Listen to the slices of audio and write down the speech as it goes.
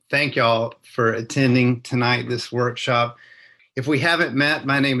Thank y'all for attending tonight, this workshop. If we haven't met,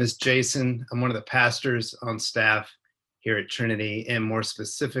 my name is Jason. I'm one of the pastors on staff here at Trinity, and more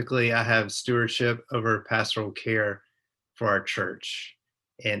specifically, I have stewardship over pastoral care for our church.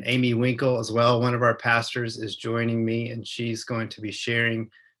 And Amy Winkle, as well, one of our pastors, is joining me, and she's going to be sharing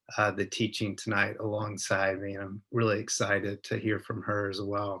the teaching tonight alongside me. And I'm really excited to hear from her as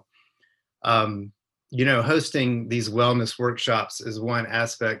well. Hosting these wellness workshops is one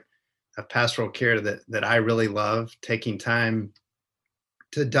aspect of pastoral care that I really love, taking time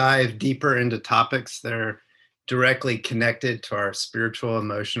to dive deeper into topics that are directly connected to our spiritual,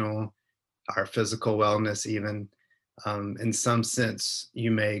 emotional, our physical wellness, even. In some sense,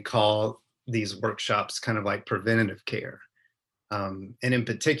 you may call these workshops kind of like preventative care. And in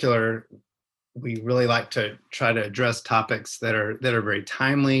particular, we really like to try to address topics that are very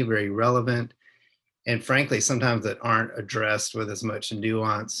timely, very relevant, and frankly, sometimes that aren't addressed with as much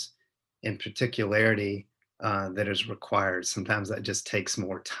nuance and particularity that is required. Sometimes that just takes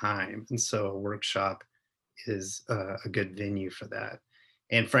more time. And so a workshop is a good venue for that.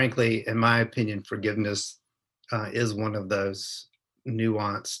 And frankly, in my opinion, forgiveness is one of those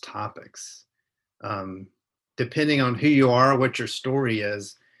nuanced topics. Depending on who you are, what your story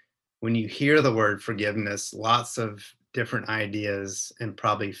is, when you hear the word forgiveness, lots of different ideas and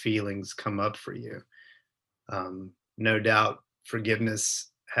probably feelings come up for you. No doubt forgiveness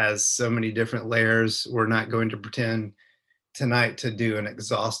has so many different layers. We're not going to pretend tonight to do an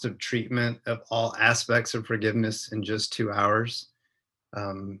exhaustive treatment of all aspects of forgiveness in just 2 hours.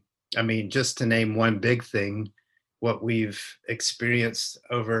 Just to name one big thing, what we've experienced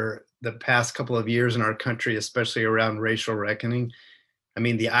over the past couple of years in our country, especially around racial reckoning.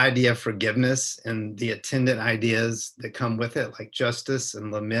 The idea of forgiveness and the attendant ideas that come with it, like justice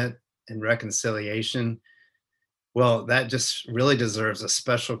and lament and reconciliation, well, that just really deserves a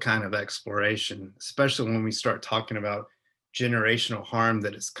special kind of exploration, especially when we start talking about generational harm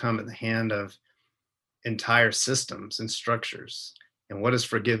that has come at the hand of entire systems and structures. And what does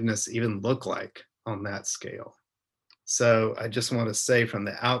forgiveness even look like on that scale? So I just want to say from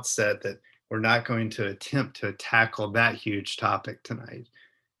the outset that we're not going to attempt to tackle that huge topic tonight,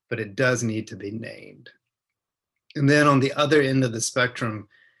 but it does need to be named. And then on the other end of the spectrum,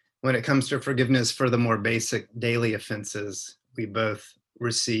 when it comes to forgiveness for the more basic daily offenses we both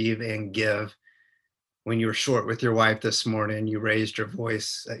receive and give. When you were short with your wife this morning, you raised your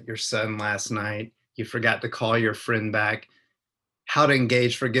voice at your son last night, you forgot to call your friend back. How to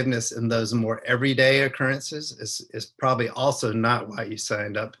engage forgiveness in those more everyday occurrences is probably also not why you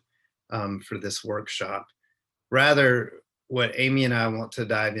signed up for this workshop. Rather, what Amy and I want to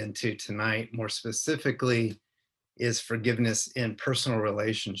dive into tonight, more specifically, is forgiveness in personal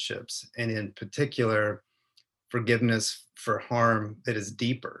relationships, and in particular, forgiveness for harm that is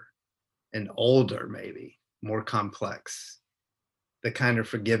deeper and older, maybe more complex. The kind of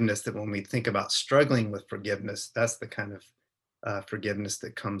forgiveness that when we think about struggling with forgiveness, that's the kind of forgiveness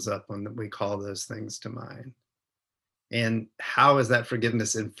that comes up when we call those things to mind. And how is that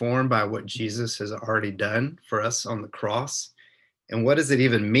forgiveness informed by what Jesus has already done for us on the cross? And what does it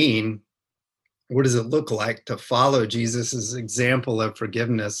even mean? What does it look like to follow Jesus's example of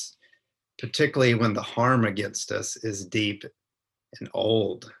forgiveness, particularly when the harm against us is deep and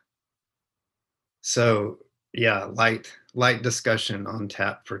old? So, yeah, light discussion on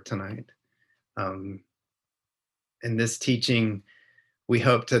tap for tonight. In this teaching, we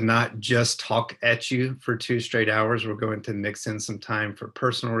hope to not just talk at you for 2 straight hours. We're going to mix in some time for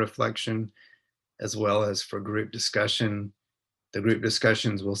personal reflection as well as for group discussion. The group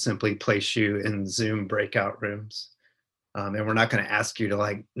discussions will simply place you in Zoom breakout rooms. And we're not going to ask you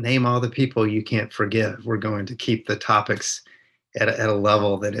to name all the people you can't forgive. We're going to keep the topics at a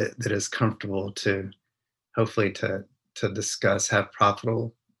level that is comfortable to hopefully to discuss, have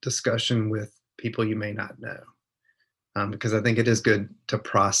profitable discussion with people you may not know. Because I think it is good to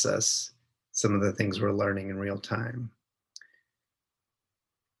process some of the things we're learning in real time.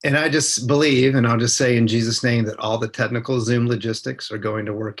 And I just believe, and I'll just say in Jesus' name, that all the technical Zoom logistics are going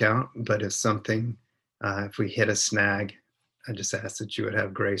to work out. But if we hit a snag, I just ask that you would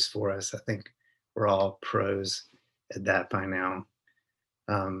have grace for us. I think we're all pros at that by now.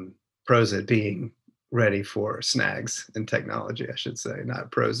 Pros at being ready for snags in technology, I should say, not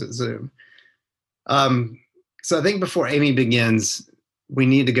pros at Zoom. So I think before Amy begins, we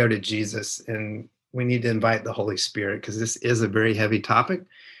need to go to Jesus and we need to invite the Holy Spirit, because this is a very heavy topic,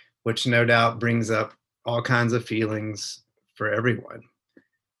 which no doubt brings up all kinds of feelings for everyone.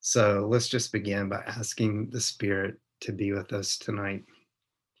 So let's just begin by asking the Spirit to be with us tonight.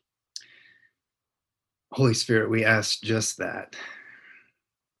 Holy Spirit, we ask just that.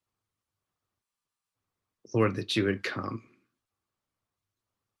 Lord, that you would come,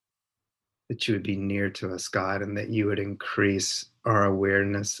 that you would be near to us, God, and that you would increase our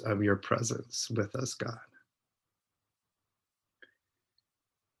awareness of your presence with us, God.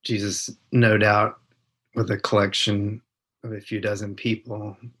 Jesus, no doubt, with a collection of a few dozen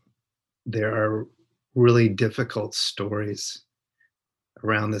people, there are really difficult stories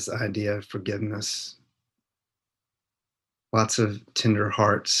around this idea of forgiveness. Lots of tender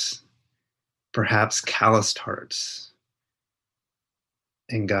hearts, perhaps calloused hearts.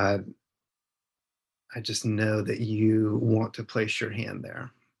 And God, I just know that you want to place your hand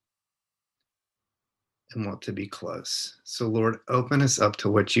there and want to be close. So, Lord, open us up to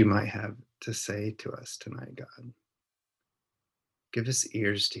what you might have to say to us tonight, God. Give us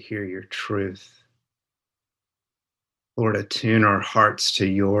ears to hear your truth. Lord, attune our hearts to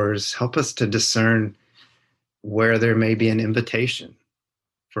yours. Help us to discern where there may be an invitation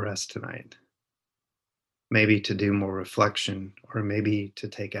for us tonight. Maybe to do more reflection, or maybe to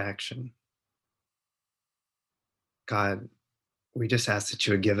take action. God, we just ask that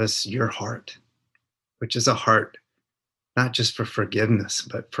you would give us your heart, which is a heart not just for forgiveness,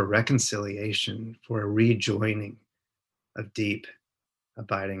 but for reconciliation, for a rejoining of deep,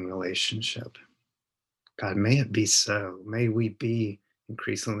 abiding relationship. God, may it be so. May we be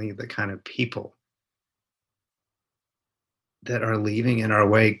increasingly the kind of people that are leaving in our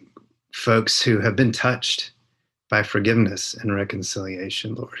wake folks who have been touched by forgiveness and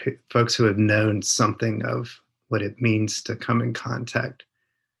reconciliation, Lord. Folks who have known something of what it means to come in contact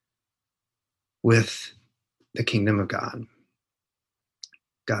with the kingdom of God.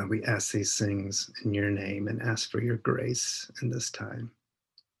 God, we ask these things in your name and ask for your grace in this time.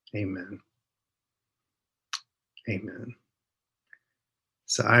 Amen. Amen.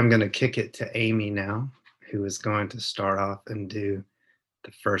 So I'm going to kick it to Amy now, who is going to start off and do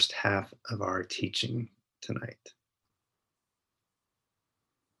the first half of our teaching tonight.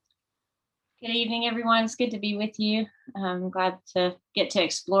 Good evening, everyone. It's good to be with you. I'm glad to get to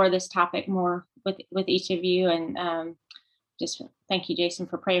explore this topic more with each of you. And just thank you, Jason,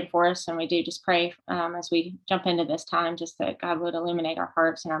 for praying for us. And we do just pray as we jump into this time, just that God would illuminate our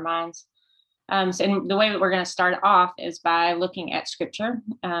hearts and our minds. So the way that we're going to start off is by looking at scripture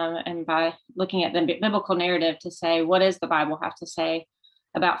and by looking at the biblical narrative to say, what does the Bible have to say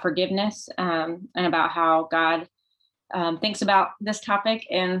about forgiveness and about how God thinks about this topic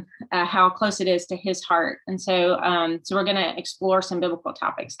and how close it is to his heart. And so we're going to explore some biblical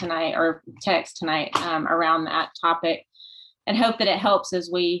topics tonight, or text tonight, around that topic, and hope that it helps as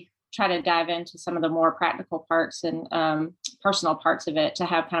we try to dive into some of the more practical parts and personal parts of it, to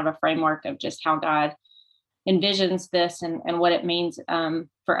have kind of a framework of just how God envisions this and what it means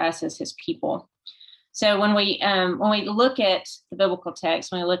for us as his people. So when we look at the biblical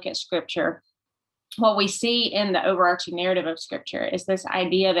text, when we look at scripture, what we see in the overarching narrative of scripture is this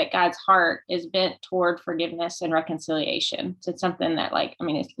idea that God's heart is bent toward forgiveness and reconciliation. So it's something that,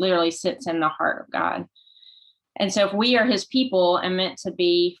 it literally sits in the heart of God. And so if we are his people and meant to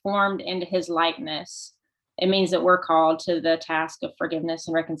be formed into his likeness, it means that we're called to the task of forgiveness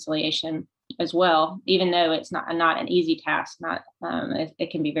and reconciliation as well, even though it's not an easy task.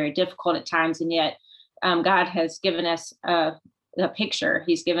 It can be very difficult at times. And yet God has given us a picture.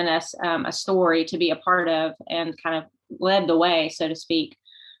 He's given us a story to be a part of, and kind of led the way, so to speak,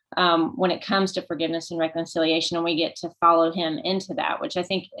 when it comes to forgiveness and reconciliation. And we get to follow him into that, which I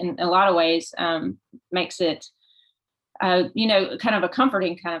think in a lot of ways makes it, kind of a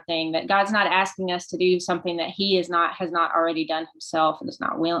comforting kind of thing, that God's not asking us to do something that he has not already done himself, and is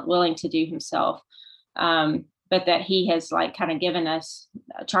not willing to do himself. But that he has kind of given us,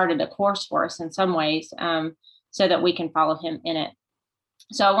 charted a course for us in some ways, so that we can follow him in it.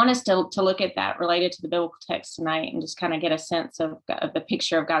 So I want us to look at that related to the biblical text tonight, and just kind of get a sense of the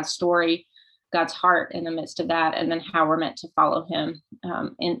picture of God's story, God's heart in the midst of that, and then how we're meant to follow him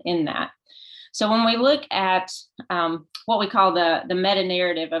in that. So when we look at what we call the meta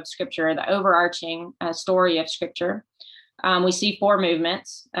narrative of scripture, the overarching story of scripture, we see four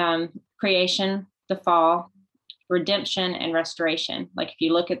movements: creation, the fall, redemption, and restoration. If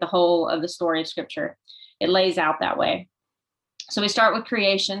you look at the whole of the story of scripture, it lays out that way. So we start with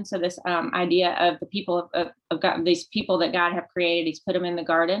creation. So this idea of the people of God, these people that God have created, he's put them in the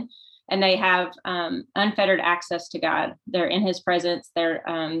garden, and they have unfettered access to God. They're in his presence. They're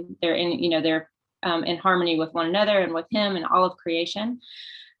in harmony with one another and with him and all of creation.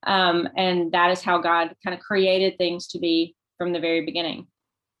 And that is how God kind of created things to be from the very beginning.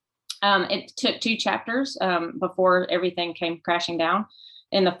 It took 2 chapters before everything came crashing down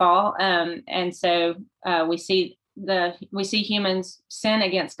in the fall. And so we see we see humans sin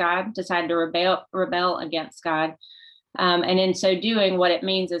against God, decide to rebel against God. And in so doing, what it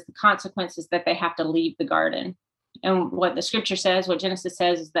means is the consequences that they have to leave the garden. And what the scripture says, what Genesis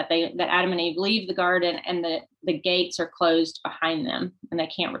says, is that Adam and Eve leave the garden, and the gates are closed behind them, and they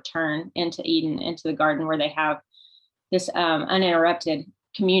can't return into Eden, into the garden where they have this uninterrupted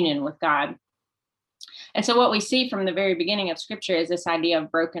communion with God. And so what we see from the very beginning of scripture is this idea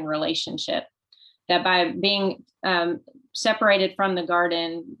of broken relationship, that by being separated from the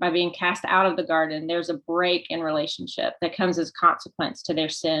garden, by being cast out of the garden, there's a break in relationship that comes as a consequence to their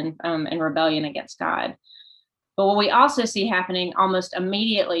sin and rebellion against God. But what we also see happening almost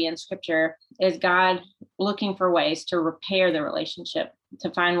immediately in scripture is God looking for ways to repair the relationship,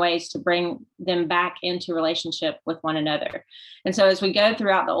 to find ways to bring them back into relationship with one another. And so as we go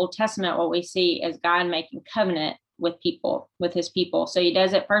throughout the Old Testament, what we see is God making covenant with his people. So he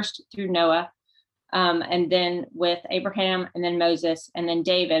does it first through Noah, and then with Abraham, and then Moses, and then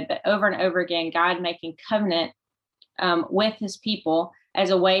David. But over and over again, God making covenant with his people as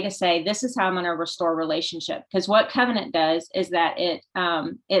a way to say, this is how I'm going to restore relationship. Because what covenant does is that it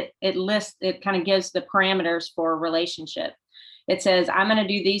kind of gives the parameters for relationship. It says, I'm going to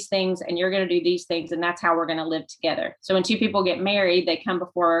do these things and you're going to do these things, and that's how we're going to live together. So when two people get married, they come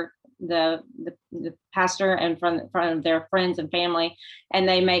before the pastor and from their friends and family, and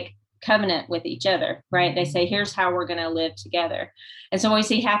they make covenant with each other, right? They say, here's how we're going to live together. And so what we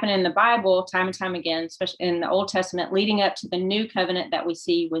see happen in the Bible time and time again, especially in the Old Testament, leading up to the new covenant that we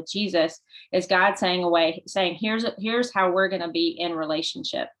see with Jesus, is God saying, here's how we're going to be in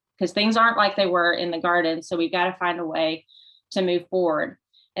relationship, because things aren't like they were in the garden. So we've got to find a way to move forward.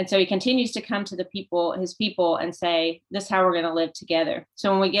 And so he continues to come to his people, and say, this is how we're going to live together.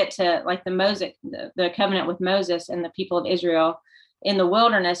 So when we get to like the covenant with Moses and the people of Israel in the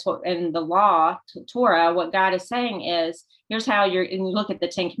wilderness, in the law, Torah, what God is saying is, here's how and you look at the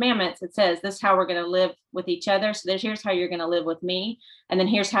 10 Commandments, it says, this is how we're going to live with each other. So here's how you're going to live with me. And then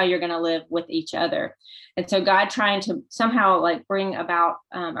here's how you're going to live with each other. And so God trying to somehow like bring about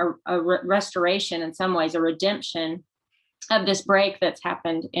a restoration, in some ways, a redemption of this break that's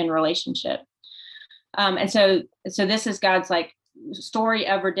happened in relationship. And so this is God's like story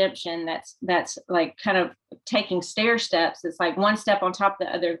of redemption that's like kind of taking stair steps. It's like one step on top of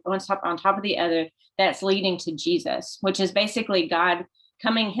the other, one step on top of the other, that's leading to Jesus, which is basically God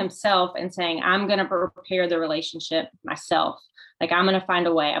coming himself and saying, I'm going to prepare the relationship myself. Like, I'm going to find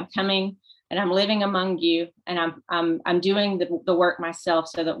a way. I'm coming and I'm living among you, and I'm doing the work myself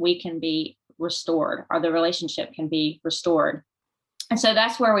so that we can be restored, or the relationship can be restored. And so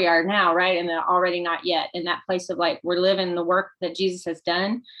that's where we are now, right? And already not yet, in that place of like, we're living the work that Jesus has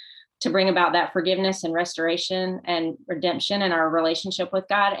done to bring about that forgiveness and restoration and redemption in our relationship with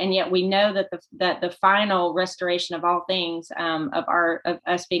God. And yet we know that the final restoration of all things, of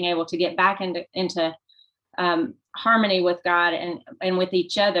us being able to get back into harmony with God and with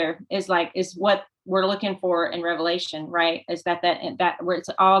each other, is what we're looking for in Revelation, right? Is that where it's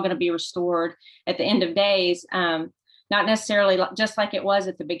all going to be restored at the end of days. Not necessarily just like it was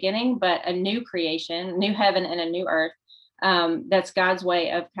at the beginning, but a new creation, new heaven and a new earth. That's God's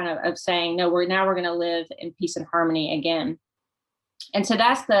way of of saying, no, we're going to live in peace and harmony again. And so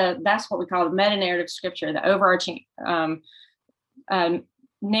that's what we call the meta narrative scripture, the overarching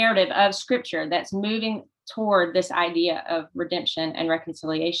narrative of scripture that's moving toward this idea of redemption and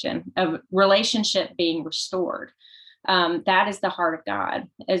reconciliation, of relationship being restored. That is the heart of God,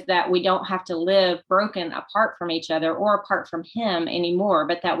 is that we don't have to live broken apart from each other or apart from him anymore,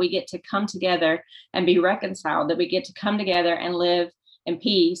 but that we get to come together and be reconciled, that we get to come together and live in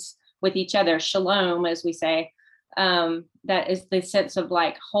peace with each other. Shalom, as we say, that is the sense of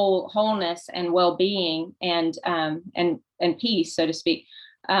like wholeness and well-being and peace, so to speak,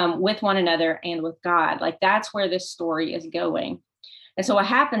 with one another and with God. Like, that's where this story is going. And so what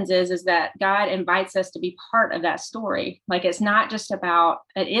happens is that God invites us to be part of that story. Like, it's not just about,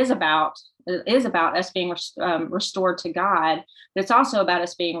 it is about us being restored to God, but it's also about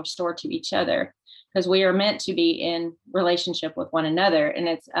us being restored to each other, because we are meant to be in relationship with one another. And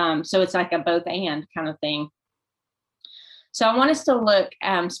it's so it's like a both and kind of thing. So I want us to look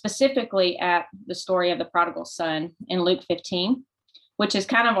specifically at the story of the prodigal son in Luke 15, which is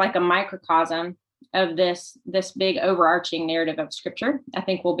kind of like a microcosm of this big overarching narrative of scripture. I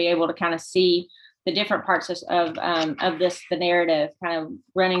think we'll be able to kind of see the different parts of the narrative kind of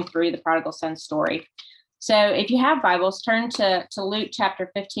running through the prodigal son story. So if you have Bibles, turn to Luke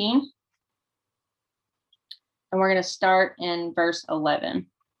chapter 15, and we're going to start in verse 11.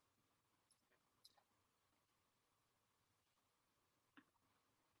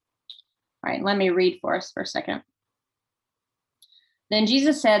 All right, let me read for us for a second. Then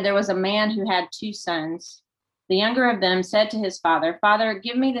Jesus said there was a man who had 2 sons. The younger of them said to his father, Father,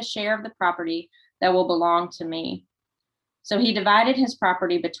 give me the share of the property that will belong to me. So he divided his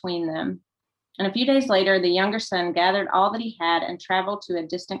property between them. And a few days later, the younger son gathered all that he had and traveled to a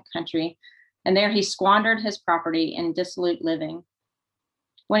distant country, and there he squandered his property in dissolute living.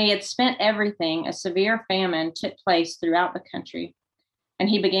 When he had spent everything, a severe famine took place throughout the country, and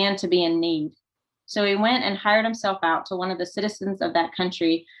he began to be in need. So he went and hired himself out to one of the citizens of that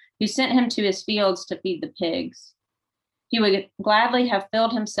country, who sent him to his fields to feed the pigs. He would gladly have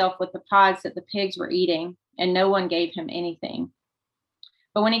filled himself with the pods that the pigs were eating, and no one gave him anything.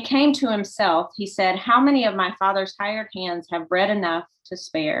 But when he came to himself, he said, How many of my father's hired hands have bread enough to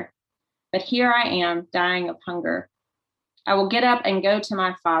spare? But here I am, dying of hunger. I will get up and go to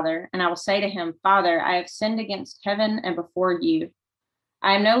my father, and I will say to him, Father, I have sinned against heaven and before you.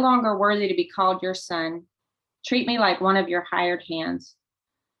 I am no longer worthy to be called your son. Treat me like one of your hired hands.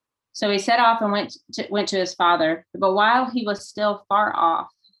 So he set off and went to his father. But while he was still far off,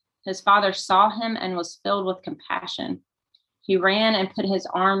 his father saw him and was filled with compassion. He ran and put his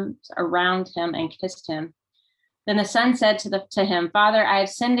arms around him and kissed him. Then the son said to him, Father, I have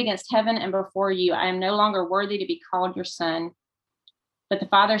sinned against heaven and before you. I am no longer worthy to be called your son. But the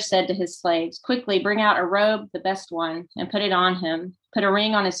father said to his slaves, Quickly bring out a robe, the best one, and put it on him. Put a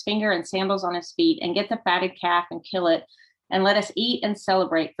ring on his finger and sandals on his feet, and get the fatted calf and kill it, and let us eat and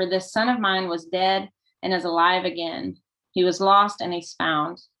celebrate. For this son of mine was dead and is alive again. He was lost and he's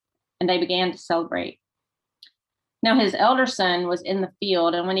found. And they began to celebrate. Now his elder son was in the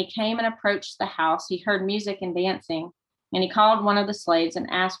field, and when he came and approached the house, he heard music and dancing. And he called one of the slaves and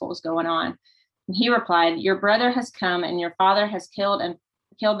asked what was going on. And he replied, Your brother has come, and your father has killed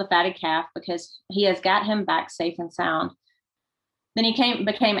the fatted calf, because he has got him back safe and sound. Then he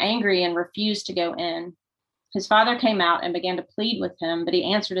became angry and refused to go in. His father came out and began to plead with him, but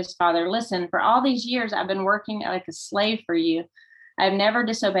he answered his father, Listen, for all these years I've been working like a slave for you. I have never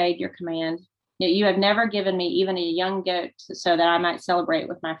disobeyed your command, yet you have never given me even a young goat so that I might celebrate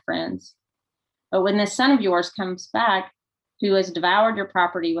with my friends. But when this son of yours comes back, who has devoured your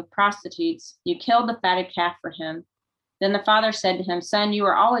property with prostitutes, you killed the fatted calf for him. Then the father said to him, Son, you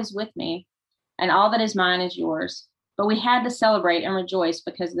are always with me, and all that is mine is yours. But we had to celebrate and rejoice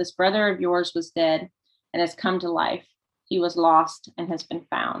because this brother of yours was dead and has come to life. He was lost and has been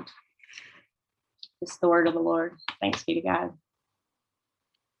found. This is the word of the Lord. Thanks be to God.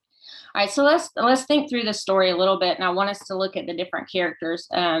 All right, so let's think through the story a little bit, and I want us to look at the different characters,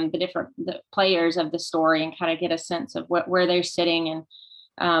 the players of the story, and kind of get a sense of where they're sitting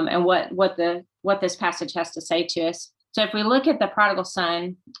and what this passage has to say to us. So if we look at the prodigal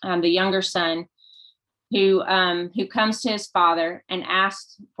son, the younger son, who comes to his father and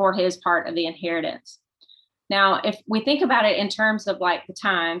asks for his part of the inheritance. Now, if we think about it in terms of like the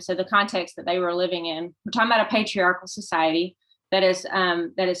time, so the context that they were living in, we're talking about a patriarchal society that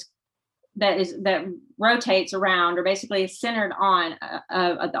rotates around, or basically is centered on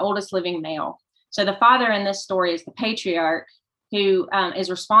the oldest living male. So the father in this story is the patriarch who is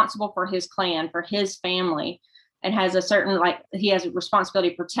responsible for his clan, for his family, and has a certain, he has a responsibility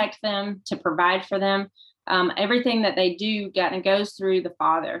to protect them, to provide for them. Everything that they do goes through the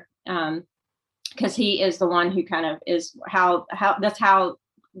father, because he is the one who kind of is how that's how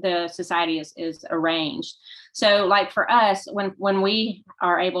the society is arranged. So like for us, when we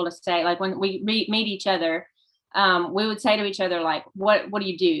are able to say, like when we meet each other, we would say to each other, like, what do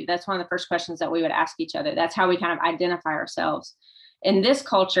you do? That's one of the first questions that we would ask each other. That's how we kind of identify ourselves. In this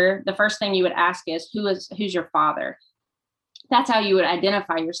culture, the first thing you would ask is, who's your father? That's how you would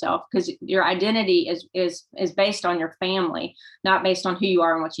identify yourself, because your identity is based on your family, not based on who you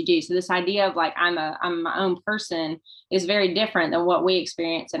are and what you do. So this idea of like, I'm my own person is very different than what we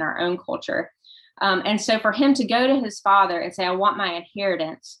experience in our own culture. And so for him to go to his father and say, I want my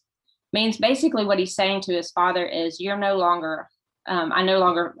inheritance, means basically what he's saying to his father is, you're no longer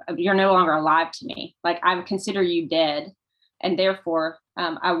alive to me. Like, I consider you dead. And therefore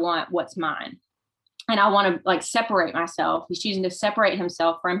I want what's mine. And I want to like separate myself. He's choosing to separate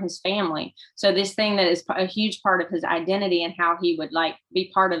himself from his family. So this thing that is a huge part of his identity and how he would like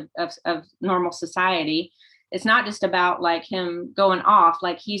be part of normal society. It's not just about like him going off,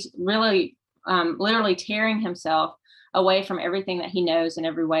 like he's really literally tearing himself away from everything that he knows in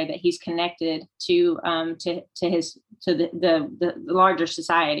every way that he's connected to the larger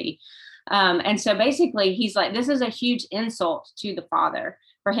society. And so basically he's like, this is a huge insult to the father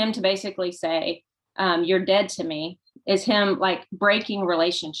for him to basically say, you're dead to me, is him like breaking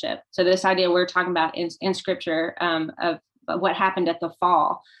relationship. So this idea we're talking about in scripture, of what happened at the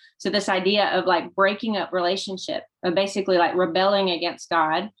fall. So this idea of like breaking up relationship, basically like rebelling against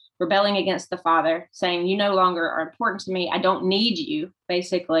God, rebelling against the Father, saying you no longer are important to me. I don't need you,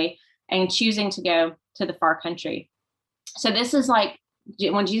 basically, and choosing to go to the far country. So this is like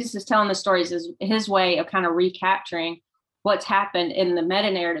when Jesus is telling the stories, is his way of kind of recapturing what's happened in the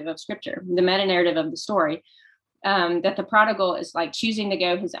meta narrative of Scripture, the meta narrative of the story. That the prodigal is like choosing to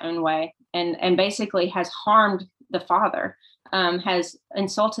go his own way and basically has harmed the Father, has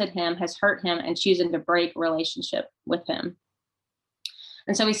insulted him, has hurt him, and choosing to break relationship with him.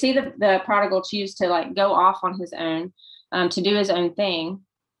 And so we see the prodigal choose to like go off on his own, to do his own thing.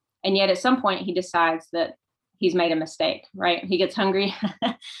 And yet at some point he decides that he's made a mistake, right? He gets hungry.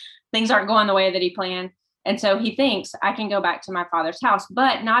 Things aren't going the way that he planned. And so he thinks, I can go back to my father's house,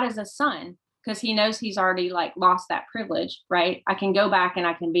 but not as a son, because he knows he's already like lost that privilege, right? I can go back and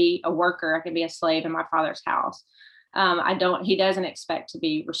I can be a worker. I can be a slave in my father's house. He doesn't expect to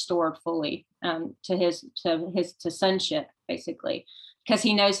be restored fully to sonship, basically, because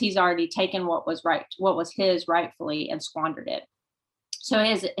he knows he's already taken what was his rightfully and squandered it. So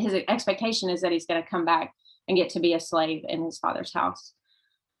his expectation is that he's going to come back and get to be a slave in his father's house.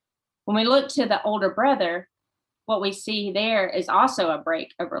 When we look to the older brother, what we see there is also a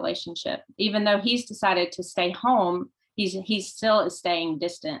break of relationship. Even though he's decided to stay home, he still is staying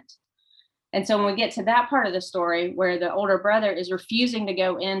distant. And so when we get to that part of the story where the older brother is refusing to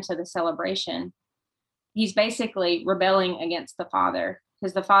go into the celebration, he's basically rebelling against the father,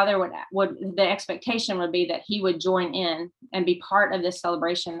 because the father the expectation would be that he would join in and be part of this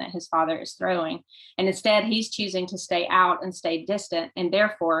celebration that his father is throwing. And instead he's choosing to stay out and stay distant, and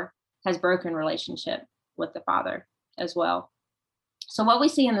therefore has broken relationship with the father as well. So what we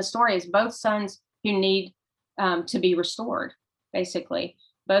see in the story is both sons who need to be restored, basically,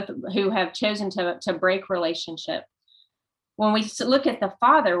 both who have chosen to break relationship. When we look at the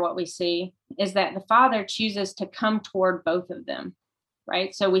father, what we see is that the father chooses to come toward both of them,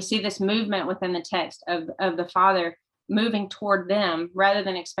 right? So we see this movement within the text of the father moving toward them rather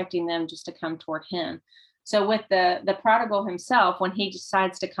than expecting them just to come toward him. So with the prodigal himself, when he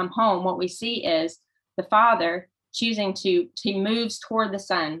decides to come home, what we see is the father choosing he moves toward the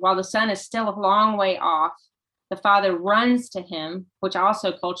son. While the son is still a long way off, the father runs to him, which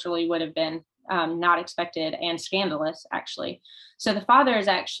also culturally would have been not expected and scandalous, actually. So the father is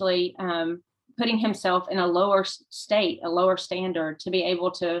actually putting himself in a lower state, a lower standard, to be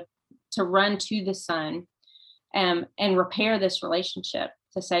able to run to the son and repair this relationship,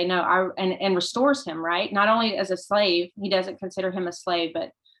 to say no, and restores him, right? Not only as a slave, he doesn't consider him a slave,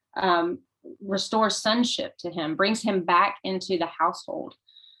 but restores sonship to him, brings him back into the household.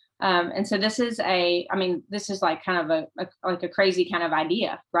 And so this is like kind of a crazy kind of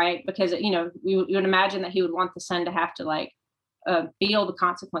idea, right? Because, you would imagine that he would want the son to have to feel the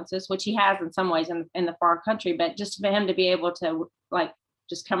consequences, which he has in some ways in the far country, but just for him to be able to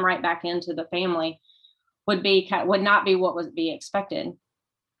just come right back into the family would not be what would be expected.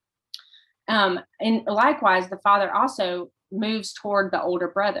 And likewise, the father also moves toward the older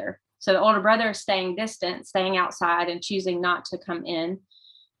brother. So the older brother is staying distant, staying outside, and choosing not to come in.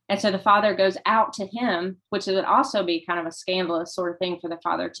 And so the father goes out to him, which would also be kind of a scandalous sort of thing for the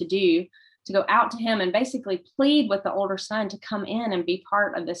father to do, to go out to him and basically plead with the older son to come in and be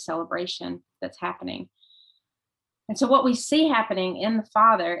part of this celebration that's happening. And so what we see happening in the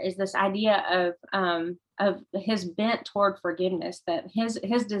father is this idea of his bent toward forgiveness, that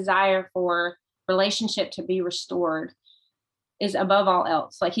his desire for relationship to be restored is above all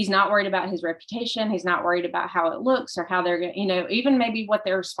else. Like, he's not worried about his reputation. He's not worried about how it looks or how they're going to, even maybe what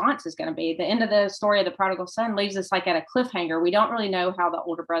their response is going to be. The end of the story of the prodigal son leaves us like at a cliffhanger. We don't really know how the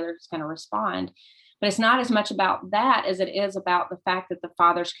older brother is going to respond, but it's not as much about that as it is about the fact that the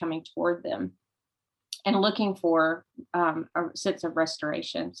father's coming toward them and looking for a sense of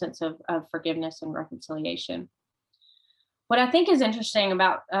restoration, sense of forgiveness and reconciliation. What I think is interesting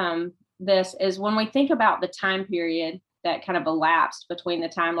about this is when we think about the time period that kind of elapsed between the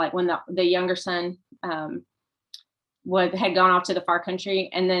time, like when the younger son had gone off to the far country,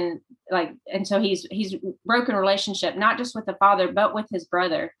 and then and so he's broken relationship, not just with the father, but with his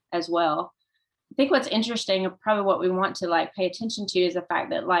brother as well. I think what's interesting, and probably what we want to pay attention to, is the fact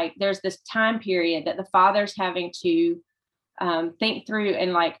that there's this time period that the father's having to think through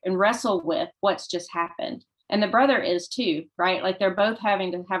and wrestle with what's just happened. And the brother is too, right? They're both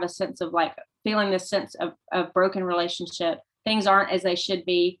having to have a sense of feeling this sense of broken relationship. Things aren't as they should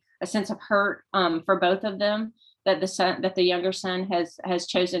be, a sense of hurt for both of them, that the younger son has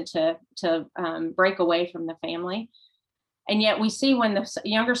chosen to break away from the family. And yet we see when the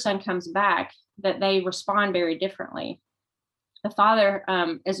younger son comes back that they respond very differently. the father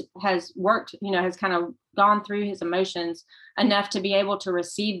has worked, has kind of gone through his emotions enough to be able to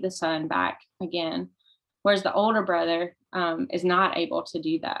receive the son back again, whereas the older brother is not able to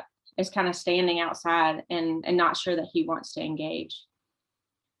do that. Is kind of standing outside and not sure that he wants to engage.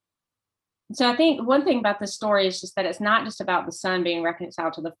 So I think one thing about this story is just that it's not just about the son being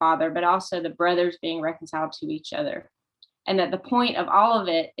reconciled to the father, but also the brothers being reconciled to each other. And that the point of all of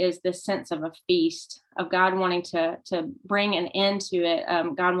it is this sense of a feast, of God wanting to bring an end to it,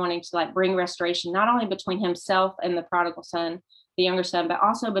 God wanting to bring restoration, not only between himself and the prodigal son, the younger son, but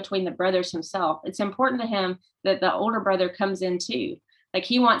also between the brothers himself. It's important to him that the older brother comes in too. Like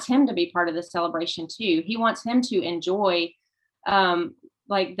he wants him to be part of the celebration too. He wants him to enjoy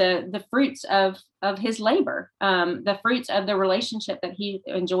the fruits of his labor, the fruits of the relationship that he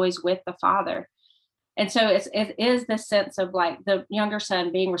enjoys with the father. And so it is this sense of the younger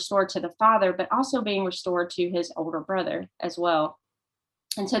son being restored to the father, but also being restored to his older brother as well.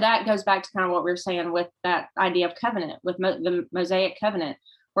 And so that goes back to kind of what we were saying with that idea of covenant, with the Mosaic covenant,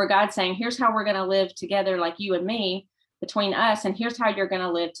 where God's saying, here's how we're going to live together like you and me between us, and here's how you're going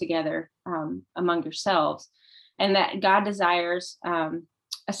to live together among yourselves. And that God desires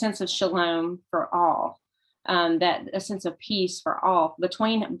a sense of shalom for all, that a sense of peace for all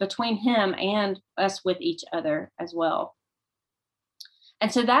between him and us with each other as well.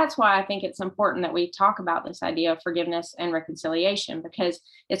 And so that's why I think it's important that we talk about this idea of forgiveness and reconciliation, because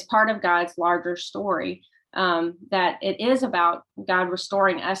it's part of God's larger story, that it is about God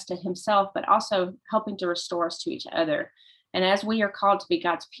restoring us to himself, but also helping to restore us to each other. And as we are called to be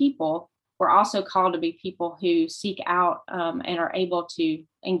God's people, we're also called to be people who seek out and are able to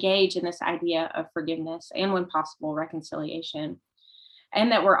engage in this idea of forgiveness and, when possible, reconciliation.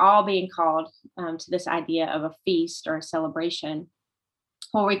 And that we're all being called to this idea of a feast or a celebration,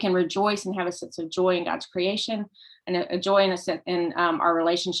 where we can rejoice and have a sense of joy in God's creation, and a joy in our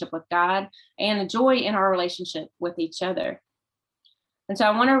relationship with God, and a joy in our relationship with each other. And so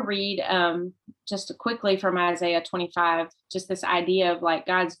I want to read just quickly from Isaiah 25, just this idea of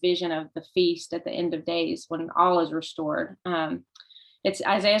God's vision of the feast at the end of days when all is restored. It's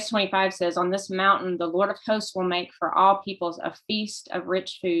Isaiah 25 says, on this mountain, the Lord of hosts will make for all peoples a feast of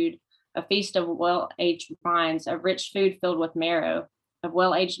rich food, a feast of well-aged wines, of rich food filled with marrow, of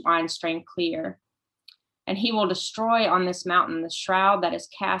well-aged wine strained clear. And he will destroy on this mountain the shroud that is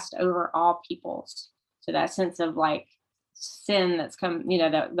cast over all peoples. So that sense of sin that's come,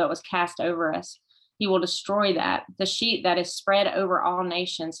 that was cast over us. He will destroy that. The sheet that is spread over all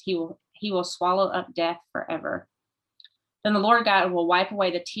nations, he will swallow up death forever. Then the Lord God will wipe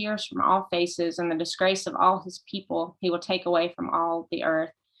away the tears from all faces, and the disgrace of all his people he will take away from all the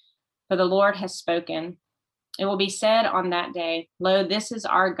earth. For the Lord has spoken. It will be said on that day, lo, this is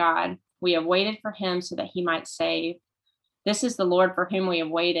our God. We have waited for him so that he might save. This is the Lord for whom we have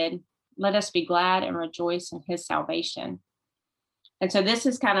waited. Let us be glad and rejoice in his salvation. And so this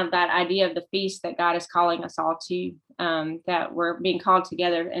is kind of that idea of the feast that God is calling us all to, that we're being called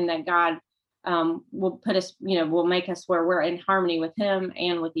together, and that God will put us, will make us where we're in harmony with him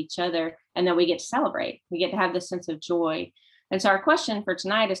and with each other. And then we get to celebrate. We get to have this sense of joy. And so our question for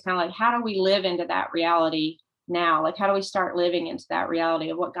tonight is kind of how do we live into that reality now? How do we start living into that reality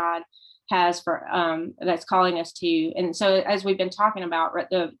of what God has for that's calling us to? And so as we've been talking about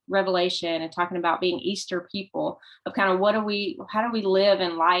the Revelation and talking about being Easter people, of kind of how do we live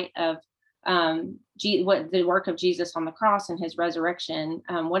in light of what the work of Jesus on the cross and his resurrection?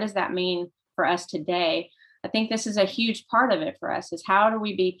 What does that mean for us today? I think this is a huge part of it for us, is how do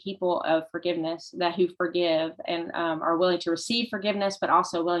we be people of forgiveness, that who forgive and are willing to receive forgiveness, but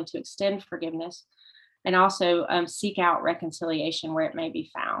also willing to extend forgiveness, and also seek out reconciliation where it may be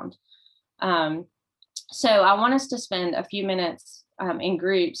found. So I want us to spend a few minutes in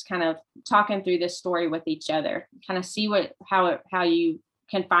groups kind of talking through this story with each other, kind of see how you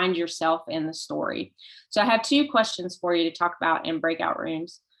can find yourself in the story. So I have two questions for you to talk about in breakout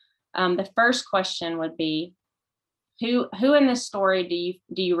rooms. The first question would be, who in this story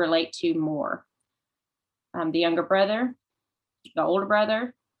do you relate to more? The younger brother, the older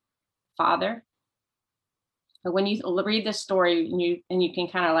brother, father? But when you read this story and you can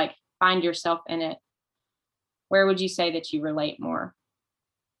kind of find yourself in it, where would you say that you relate more?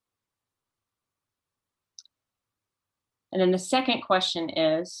 And then the second question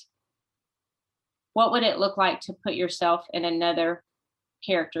is, what would it look like to put yourself in another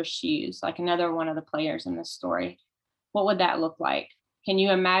character's shoes, like another one of the players in this story? What would that look like? Can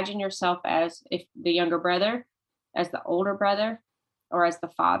you imagine yourself as if the younger brother, as the older brother, or as the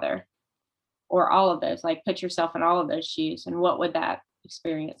father, or all of those? Put yourself in all of those shoes, and what would that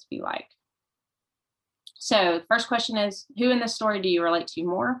experience be like? So the first question is, who in the story do you relate to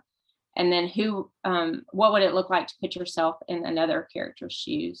more? And then what would it look like to put yourself in another character's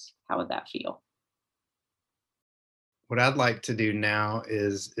shoes? How would that feel? What I'd like to do now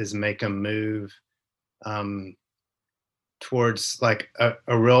is make a move um, towards like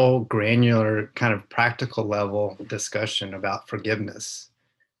a real granular kind of practical level discussion about forgiveness.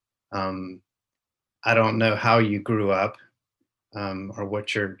 Um, I don't know how you grew up or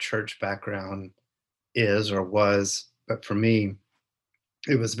what your church background is or was, but for me,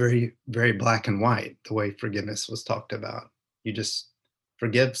 it was very, very black and white the way forgiveness was talked about. You just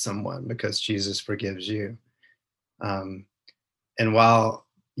forgive someone because Jesus forgives you. Um, and while,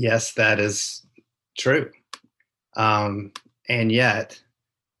 yes, that is true, um, and yet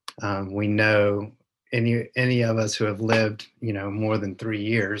we know any of us who have lived, more than 3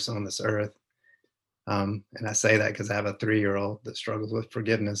 years on this earth, and I say that because I have a 3-year-old that struggles with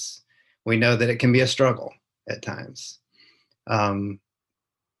forgiveness. We know that it can be a struggle at times.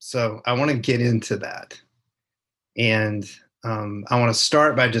 So I want to get into that. And I want to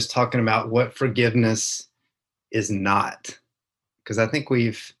start by just talking about what forgiveness is not, because I think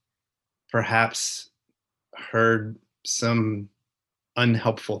we've perhaps heard some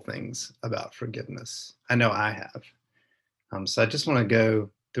unhelpful things about forgiveness. I know I have. So I just want to go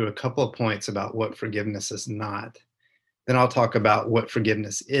through a couple of points about what forgiveness is not. Then I'll talk about what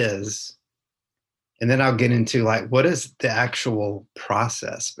forgiveness is. And then I'll get into like, what is the actual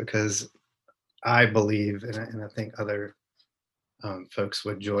process? Because I believe, and I think other folks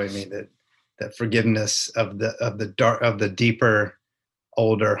would join me, that forgiveness of the deeper,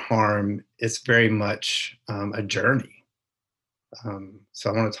 older harm is very much a journey. So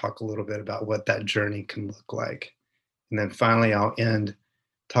I want to talk a little bit about what that journey can look like, and then finally I'll end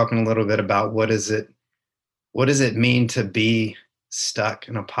talking a little bit about what does it mean to be stuck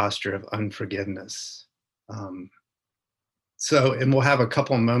in a posture of unforgiveness. And we'll have a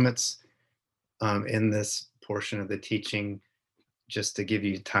couple of moments in this portion of the teaching just to give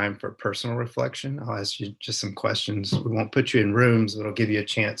you time for personal reflection. I'll ask you just some questions. We won't put you in rooms, but it'll give you a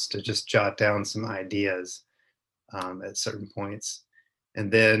chance to just jot down some ideas at certain points. And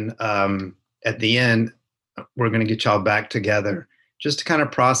then at the end, we're going to get y'all back together just to kind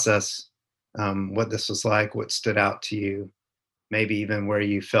of process what this was like, what stood out to you, maybe even where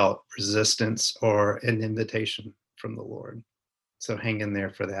you felt resistance or an invitation from the Lord. So hang in there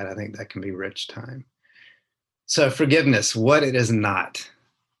for that. I think that can be rich time. So forgiveness, what it is not.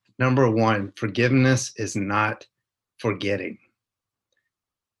 Number one, forgiveness is not forgetting.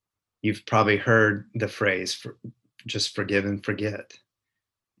 You've probably heard the phrase, just forgive and forget.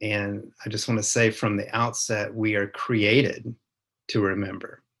 And I just want to say from the outset, we are created to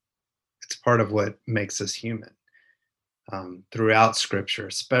remember. It's part of what makes us human. Throughout Scripture,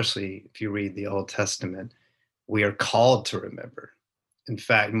 especially if you read the Old Testament, we are called to remember. In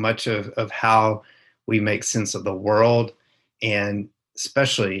fact, much of how we make sense of the world, and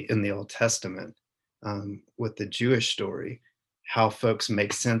especially in the Old Testament, with the Jewish story, how folks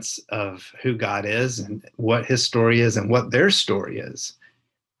make sense of who God is and what his story is and what their story is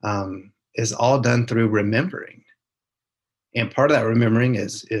all done through remembering. And part of that remembering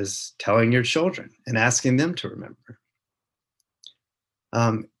is telling your children and asking them to remember.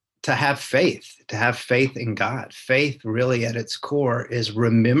 To have faith in God. Faith really at its core is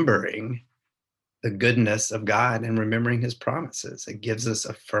remembering the goodness of God and remembering his promises. It gives us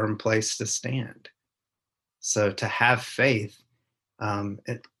a firm place to stand. So to have faith,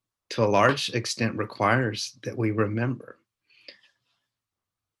 it, to a large extent, requires that we remember.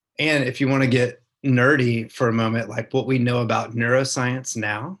 And if you want to get nerdy for a moment, like what we know about neuroscience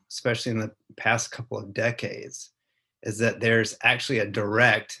now, especially in the past couple of decades, is that there's actually a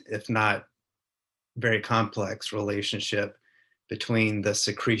direct, if not very complex, relationship between the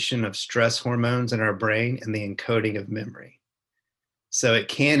secretion of stress hormones in our brain and the encoding of memory. So it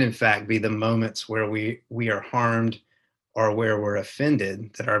can, in fact, be the moments where we are harmed or where we're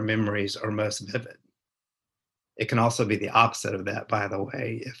offended that our memories are most vivid. It can also be the opposite of that, by the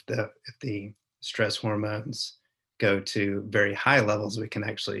way. If the stress hormones go to very high levels, we can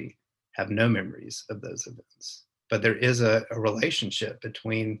actually have no memories of those events. But there is a relationship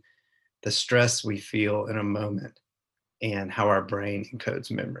between the stress we feel in a moment and how our brain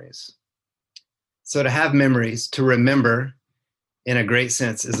encodes memories. So to have memories, to remember in a great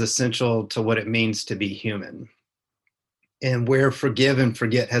sense, is essential to what it means to be human. And where forgive and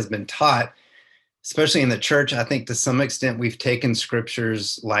forget has been taught, especially in the church, I think to some extent we've taken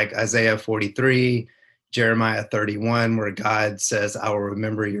scriptures like Isaiah 43, Jeremiah 31, where God says, I will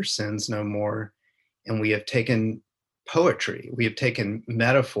remember your sins no more. And we have taken poetry. We have taken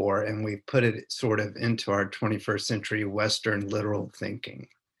metaphor and we've put it sort of into our 21st century Western literal thinking.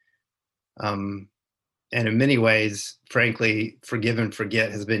 And in many ways, frankly, forgive and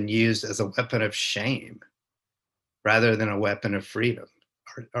forget has been used as a weapon of shame rather than a weapon of freedom,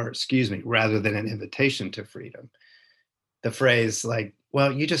 or excuse me, rather than an invitation to freedom. The phrase like,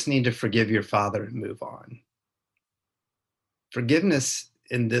 well, you just need to forgive your father and move on. Forgiveness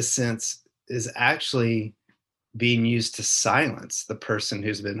in this sense is actually being used to silence the person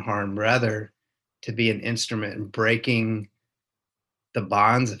who's been harmed, rather to be an instrument in breaking the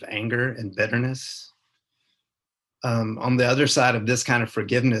bonds of anger and bitterness. On the other side of this kind of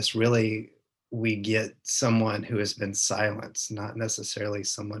forgiveness, really, we get someone who has been silenced, not necessarily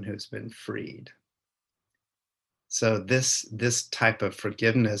someone who's been freed. So this type of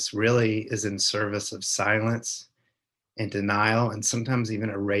forgiveness really is in service of silence and denial, and sometimes even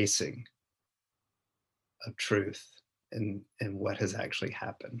erasing of truth and what has actually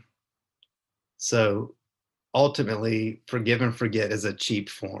happened. So ultimately, forgive and forget is a cheap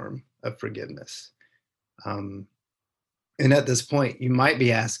form of forgiveness. And at this point, you might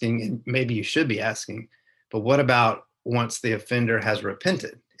be asking, and maybe you should be asking, but what about once the offender has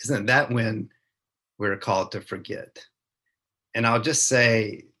repented? Isn't that when we're called to forget? And I'll just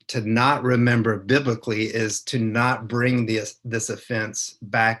say, to not remember biblically is to not bring this offense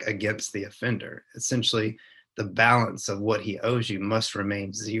back against the offender. Essentially, the balance of what he owes you must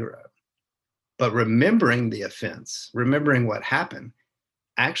remain zero. But remembering the offense, remembering what happened,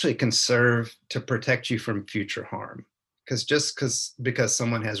 actually can serve to protect you from future harm. Because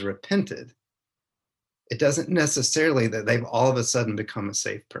someone has repented, it doesn't necessarily that they've all of a sudden become a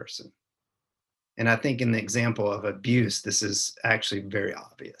safe person. And I think in the example of abuse, this is actually very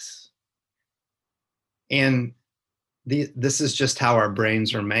obvious. And this is just how our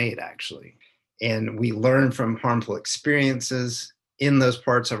brains are made, actually. And we learn from harmful experiences in those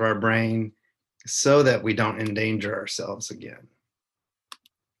parts of our brain so that we don't endanger ourselves again.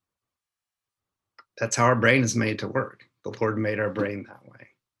 That's how our brain is made to work. The Lord made our brain that way,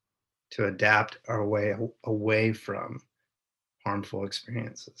 to adapt our way away from harmful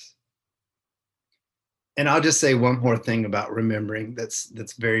experiences. And I'll just say one more thing about remembering that's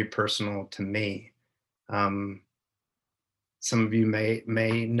very personal to me. Some of you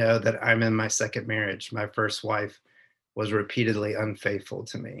may know that I'm in my second marriage. My first wife was repeatedly unfaithful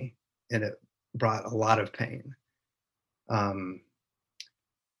to me, and it brought a lot of pain.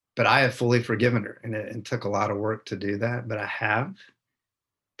 But I have fully forgiven her, and it took a lot of work to do that, but I have.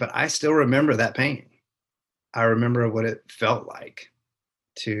 But I still remember that pain. I remember what it felt like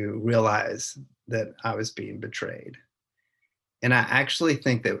to realize that I was being betrayed. And I actually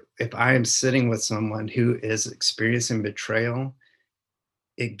think that if I am sitting with someone who is experiencing betrayal,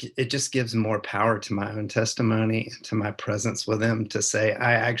 it just gives more power to my own testimony and to my presence with them to say,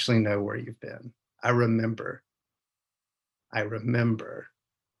 I actually know where you've been. I remember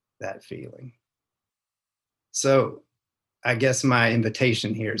that feeling. So I guess my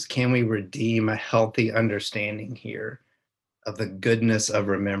invitation here is, can we redeem a healthy understanding here of the goodness of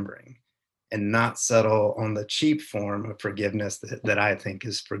remembering and not settle on the cheap form of forgiveness that I think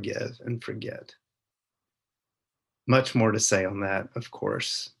is forgive and forget? Much more to say on that, of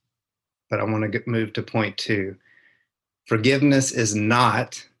course, but I want to move to point 2. Forgiveness is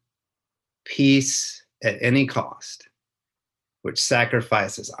not peace at any cost, which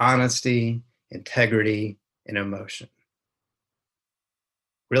sacrifices honesty, integrity, and emotion.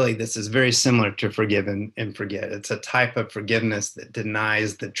 Really, this is very similar to forgive and forget. It's a type of forgiveness that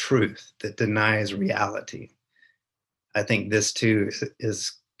denies the truth, that denies reality. I think this too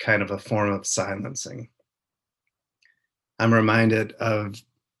is kind of a form of silencing. I'm reminded of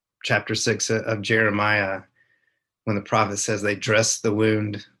chapter 6 of Jeremiah, when the prophet says, they dress the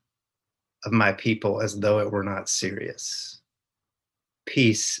wound of my people as though it were not serious.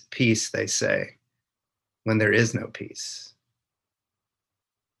 Peace, peace, they say, when there is no peace.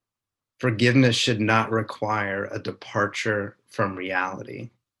 Forgiveness should not require a departure from reality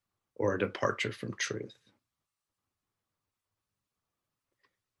or a departure from truth.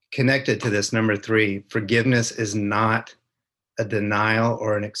 Connected to this, number 3, forgiveness is not a denial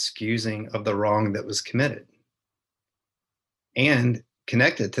or an excusing of the wrong that was committed. And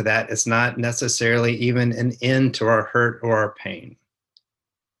connected to that, it's not necessarily even an end to our hurt or our pain.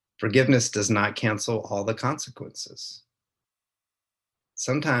 Forgiveness does not cancel all the consequences.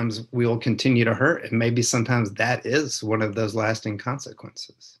 Sometimes we will continue to hurt, and maybe sometimes that is one of those lasting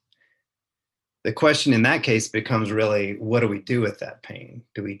consequences. The question in that case becomes really, what do we do with that pain?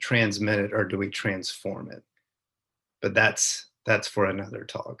 Do we transmit it or do we transform it? But that's for another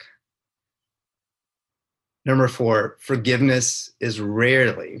talk. Number 4, forgiveness is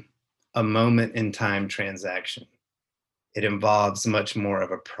rarely a moment in time transaction. It involves much more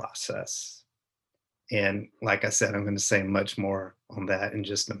of a process. And like I said, I'm going to say much more on that in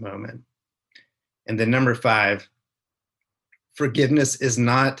just a moment. And then number 5, forgiveness is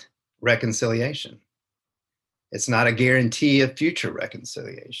not reconciliation. It's not a guarantee of future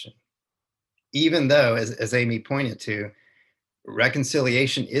reconciliation. Even though, as Amy pointed to,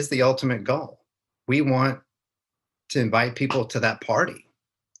 reconciliation is the ultimate goal. We want to invite people to that party.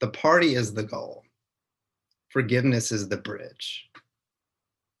 The party is the goal. Forgiveness is the bridge.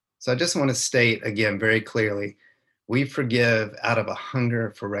 So I just want to state again very clearly, we forgive out of a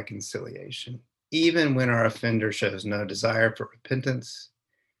hunger for reconciliation, even when our offender shows no desire for repentance,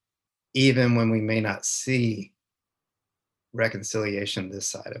 even when we may not see reconciliation this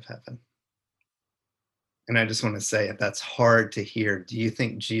side of heaven. And I just want to say, if that's hard to hear, do you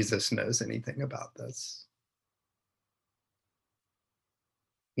think Jesus knows anything about this?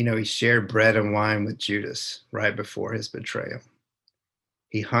 You know, he shared bread and wine with Judas right before his betrayal.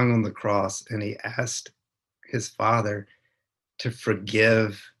 He hung on the cross and he asked his Father to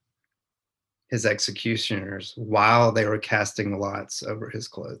forgive his executioners while they were casting lots over his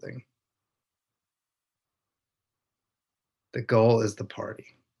clothing. The goal is the party.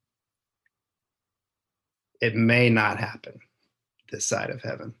 It may not happen this side of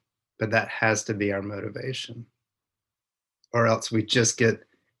heaven, but that has to be our motivation. Or else we just get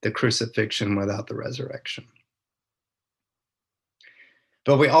the crucifixion without the resurrection.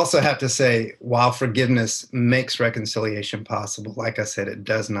 But we also have to say, while forgiveness makes reconciliation possible, like I said, it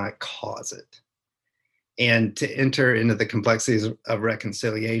does not cause it. And to enter into the complexities of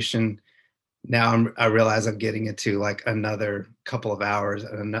reconciliation, now I realize I'm getting into like another couple of hours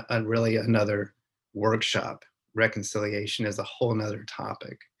and really another workshop. Reconciliation is a whole nother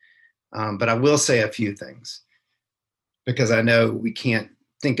topic. But I will say a few things, because I know we can't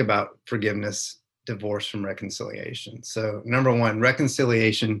think about forgiveness divorced from reconciliation. So number 1,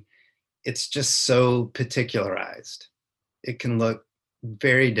 reconciliation, it's just so particularized. It can look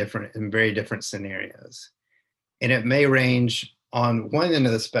very different in very different scenarios. And it may range on one end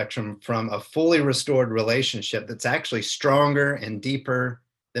of the spectrum from a fully restored relationship that's actually stronger and deeper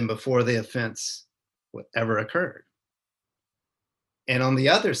than before the offense ever occurred. And on the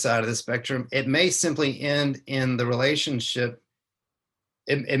other side of the spectrum, it may simply end in the relationship.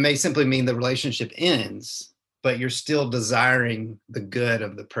 It may simply mean the relationship ends, but you're still desiring the good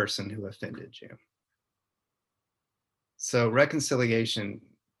of the person who offended you. So reconciliation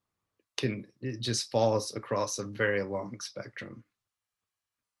it just falls across a very long spectrum.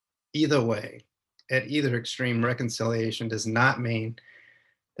 Either way, at either extreme, reconciliation does not mean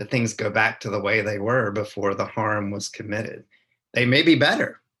that things go back to the way they were before the harm was committed. They may be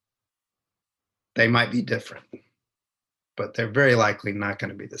better. They might be different, but they're very likely not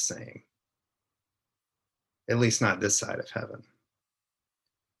going to be the same. At least not this side of heaven.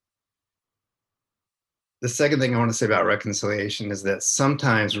 The second thing I want to say about reconciliation is that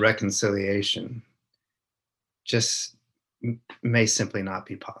sometimes reconciliation just may simply not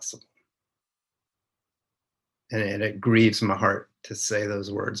be possible. And it grieves my heart to say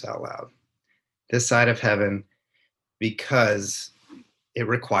those words out loud. This side of heaven, because it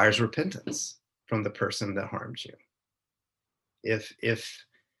requires repentance from the person that harmed you. If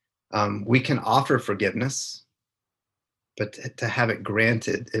we can offer forgiveness, but to have it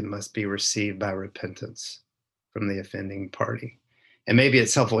granted, it must be received by repentance from the offending party. And maybe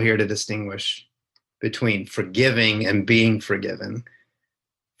it's helpful here to distinguish between forgiving and being forgiven.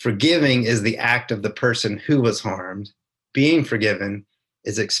 Forgiving is the act of the person who was harmed. Being forgiven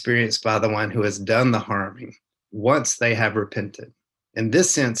is experienced by the one who has done the harming once they have repented. In this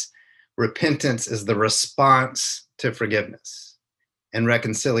sense, repentance is the response to forgiveness. And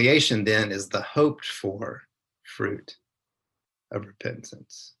reconciliation then is the hoped for fruit of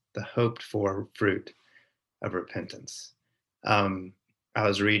repentance, the hoped for fruit of repentance. I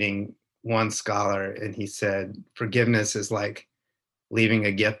was reading one scholar and he said, forgiveness is like leaving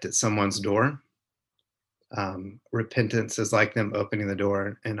a gift at someone's door. Repentance is like them opening the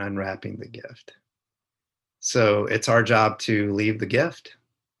door and unwrapping the gift. So it's our job to leave the gift,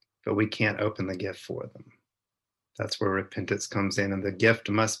 but we can't open the gift for them. That's where repentance comes in, and the gift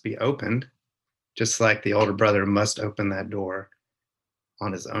must be opened, just like the older brother must open that door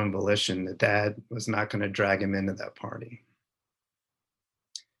on his own volition. The dad was not going to drag him into that party.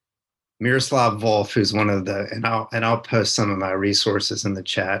 Miroslav Volf, who's one of the, and I'll post some of my resources in the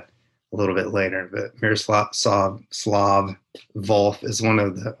chat a little bit later, but Miroslav Volf is one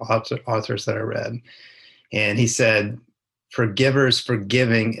of the authors that I read. And he said, Forgivers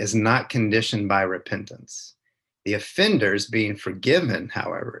forgiving is not conditioned by repentance. The offenders being forgiven,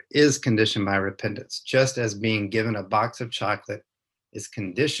 however, is conditioned by repentance, just as being given a box of chocolate is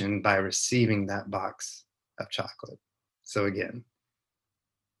conditioned by receiving that box of chocolate. So again,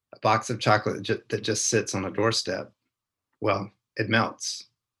 a box of chocolate that just sits on a doorstep, well, it melts,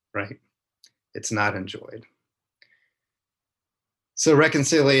 right? It's not enjoyed. So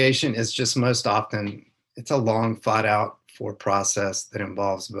reconciliation is just most often, it's a long thought out for process that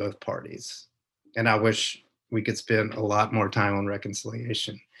involves both parties. And I wish we could spend a lot more time on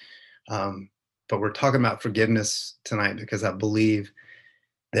reconciliation. But we're talking about forgiveness tonight because I believe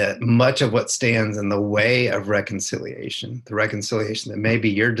that much of what stands in the way of reconciliation, the reconciliation that maybe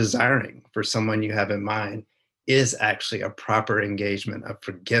you're desiring for someone you have in mind, is actually a proper engagement of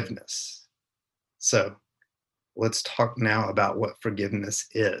forgiveness. So let's talk now about what forgiveness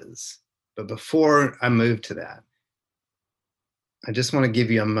is. But before I move to that, I just want to give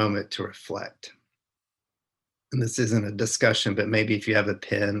you a moment to reflect. And this isn't a discussion, but maybe if you have a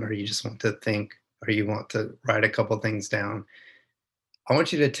pen or you just want to think or you want to write a couple things down, I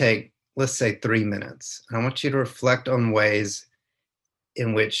want you to take, let's say, 3 minutes. And I want you to reflect on ways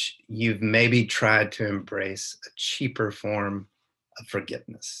in which you've maybe tried to embrace a cheaper form of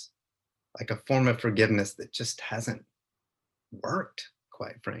forgiveness, like a form of forgiveness that just hasn't worked,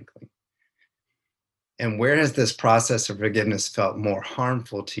 quite frankly. And where has this process of forgiveness felt more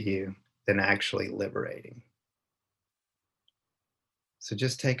harmful to you than actually liberating? So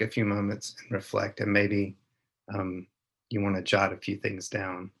just take a few moments and reflect, and maybe you want to jot a few things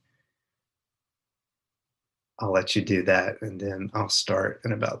down. I'll let you do that, and then I'll start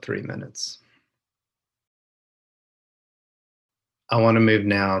in about 3 minutes. I want to move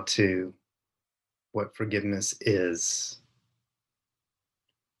now to what forgiveness is.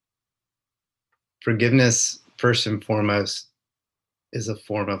 Forgiveness, first and foremost, is a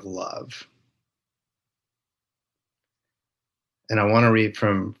form of love. And I want to read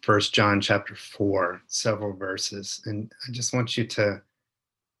from 1 John chapter 4, several verses. And I just want you to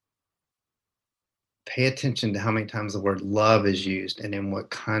pay attention to how many times the word love is used and in what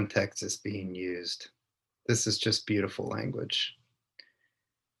context it's being used. This is just beautiful language.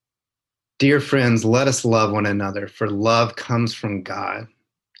 Dear friends, let us love one another, for love comes from God.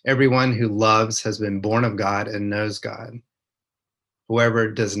 Everyone who loves has been born of God and knows God. Whoever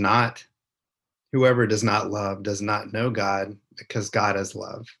does not love does not know God, because God is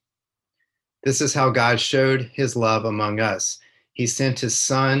love. This is how God showed his love among us. He sent his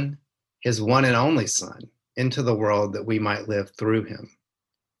Son, his one and only Son, into the world that we might live through him.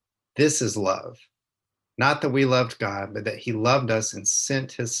 This is love. Not that we loved God, but that he loved us and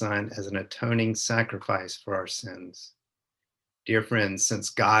sent his Son as an atoning sacrifice for our sins. Dear friends, since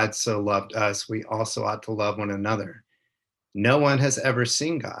God so loved us, we also ought to love one another. No one has ever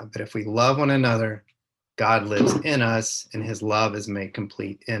seen God, but if we love one another, God lives in us and his love is made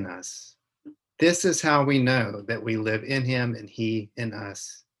complete in us. This is how we know that we live in him and he in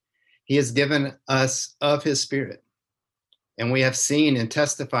us. He has given us of his Spirit. And we have seen and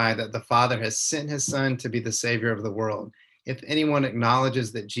testify that the Father has sent his Son to be the Savior of the world. If anyone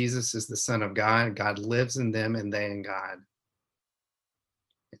acknowledges that Jesus is the Son of God, God lives in them and they in God.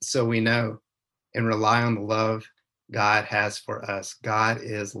 And so we know and rely on the love God has for us. God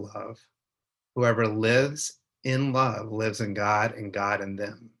is love. Whoever lives in love lives in God and God in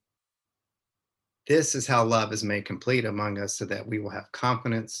them. This is how love is made complete among us, so that we will have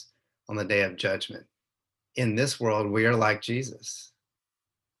confidence on the day of judgment. In this world, we are like Jesus.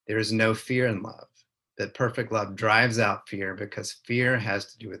 There is no fear in love. That perfect love drives out fear, because fear has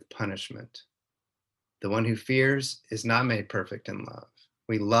to do with punishment. The one who fears is not made perfect in love.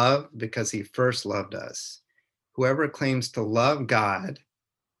 We love because he first loved us. Whoever claims to love God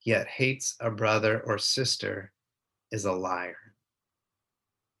yet hates a brother or sister is a liar.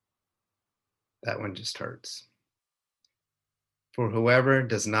 That one just hurts. For whoever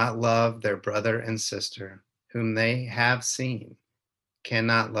does not love their brother and sister whom they have seen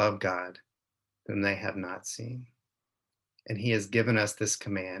cannot love God whom they have not seen. And he has given us this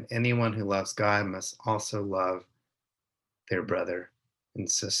command: anyone who loves God must also love their brother and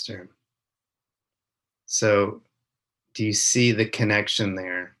sister. So, do you see the connection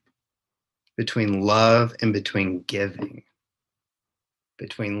there between love and between giving,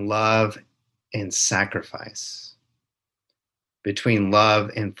 between love and sacrifice, between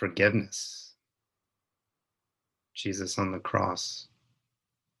love and forgiveness? Jesus on the cross.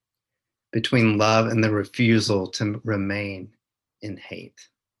 Between love and the refusal to remain in hate.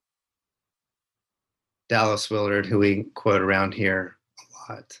 Dallas Willard, who we quote around here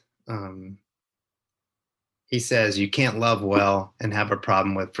a lot, he says you can't love well and have a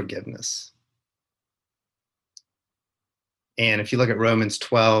problem with forgiveness. And if you look at Romans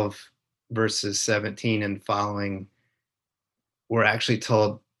 12, verses 17 and following, we're actually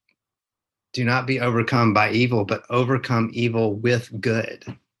told, do not be overcome by evil, but overcome evil with good.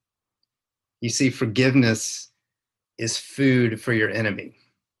 You see, forgiveness is food for your enemy.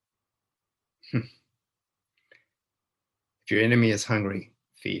 If your enemy is hungry,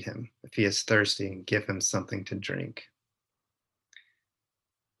 feed him. If he is thirsty, give him something to drink.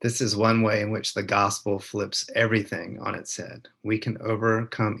 This is one way in which the gospel flips everything on its head. We can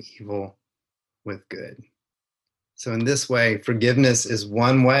overcome evil with good. So in this way, forgiveness is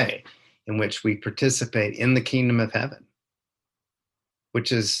one way in which we participate in the kingdom of heaven,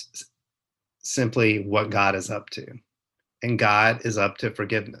 which is simply what God is up to. And God is up to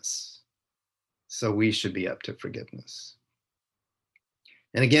forgiveness. So we should be up to forgiveness.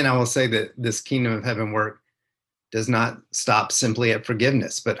 And again, I will say that this kingdom of heaven work does not stop simply at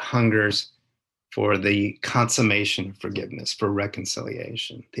forgiveness, but hungers for the consummation of forgiveness, for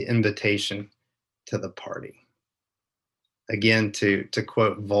reconciliation, the invitation to the party. Again, to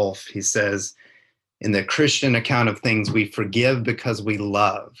quote Wolf, he says, in the Christian account of things, we forgive because we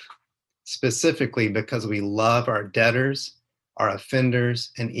love, specifically because we love our debtors, our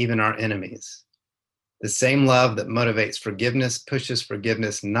offenders, and even our enemies. The same love that motivates forgiveness pushes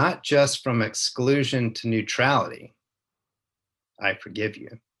forgiveness not just from exclusion to neutrality, I forgive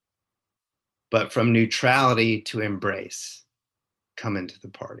you, but from neutrality to embrace, come into the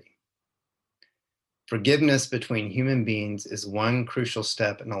party. Forgiveness between human beings is one crucial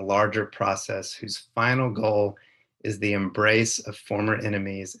step in a larger process whose final goal is the embrace of former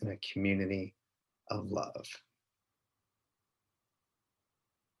enemies in a community of love.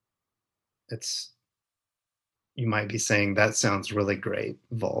 You might be saying, that sounds really great,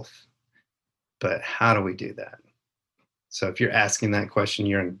 Wolf, but how do we do that? So if you're asking that question,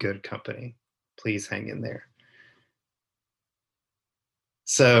 you're in good company. Please hang in there.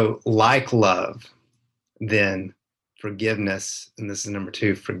 So like love, then forgiveness, and this is number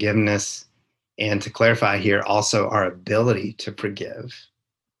 2, forgiveness, and to clarify here, also our ability to forgive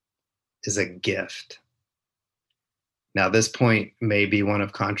is a gift. Now, this point may be one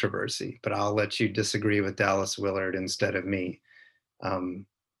of controversy, but I'll let you disagree with Dallas Willard instead of me. In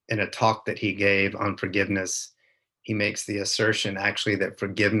a talk that he gave on forgiveness, he makes the assertion actually that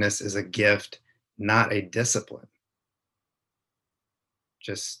forgiveness is a gift, not a discipline.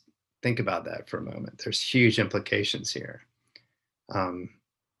 Just think about that for a moment. There's huge implications here.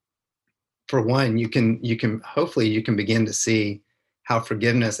 For one, you can hopefully you can begin to see how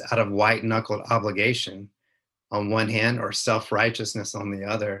forgiveness out of white-knuckled obligation on one hand or self-righteousness on the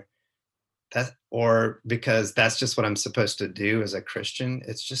other, or because that's just what I'm supposed to do as a Christian,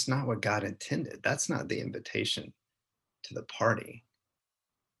 it's just not what God intended. That's not the invitation to the party.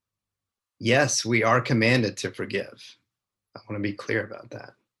 Yes, we are commanded to forgive. I want to be clear about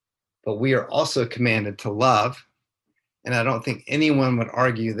that. But we are also commanded to love. And I don't think anyone would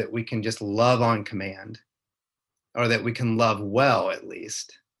argue that we can just love on command, or that we can love well, at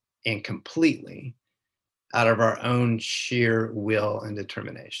least, and completely out of our own sheer will and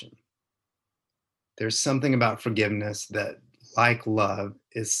determination. There's something about forgiveness that, like love,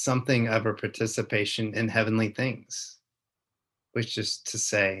 is something of a participation in heavenly things, which is to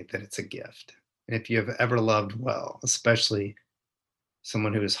say that it's a gift. And if you have ever loved well, especially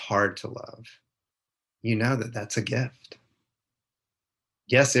someone who is hard to love, you know that that's a gift.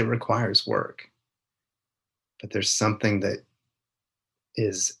 Yes, it requires work, but there's something that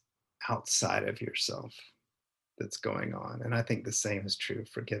is outside of yourself that's going on. And I think the same is true of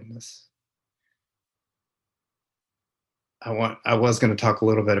forgiveness. I was going to talk a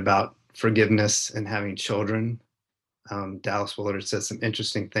little bit about forgiveness and having children. Dallas Willard said some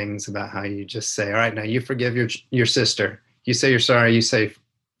interesting things about how you just say, all right, now you forgive your sister. You say you're sorry, you say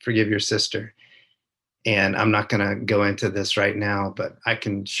forgive your sister. And I'm not going to go into this right now, but I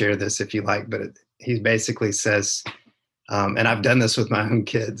can share this if you like. But he basically says, and I've done this with my own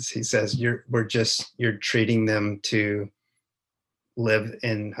kids. He says, you're treating them to live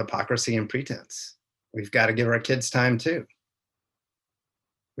in hypocrisy and pretense. We've got to give our kids time too.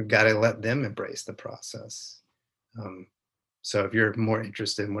 We've got to let them embrace the process. So if you're more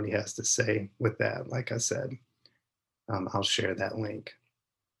interested in what he has to say with that, like I said, I'll share that link.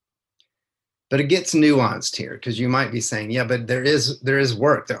 But it gets nuanced here, because you might be saying, yeah, but there is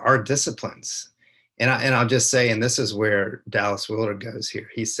work. There are disciplines. And I'll just say, and this is where Dallas Willard goes here.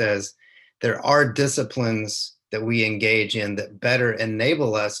 He says, there are disciplines that we engage in that better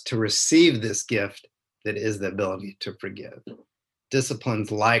enable us to receive this gift that is the ability to forgive.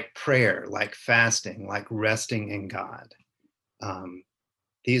 disciplines like prayer, like fasting, like resting in God.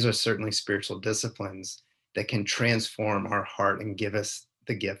 These are certainly spiritual disciplines that can transform our heart and give us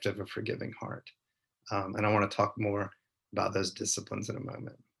the gift of a forgiving heart. And I want to talk more about those disciplines in a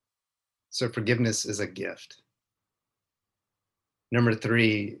moment. So forgiveness is a gift. Number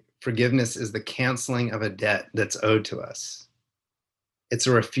 3, forgiveness is the canceling of a debt that's owed to us. It's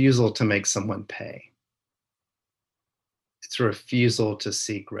a refusal to make someone pay. It's a refusal to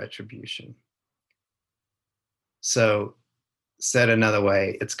seek retribution. So, said another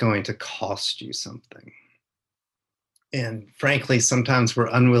way, it's going to cost you something. And frankly, sometimes we're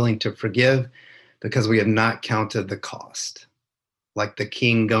unwilling to forgive because we have not counted the cost. Like the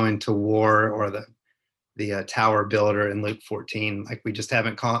king going to war, or the tower builder in Luke 14, like we just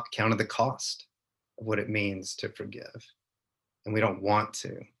haven't counted the cost of what it means to forgive. And we don't want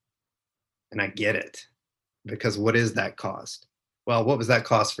to. And I get it, because what is that cost? Well, what was that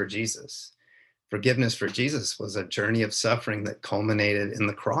cost for Jesus? Forgiveness for Jesus was a journey of suffering that culminated in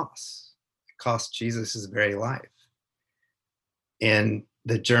the cross. It cost Jesus his very life. And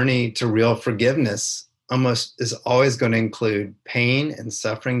the journey to real forgiveness almost is always going to include pain and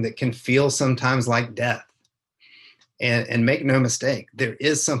suffering that can feel sometimes like death. And make no mistake, there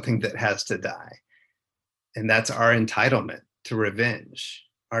is something that has to die. And that's our entitlement to revenge,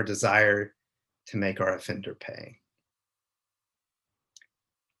 our desire to make our offender pay.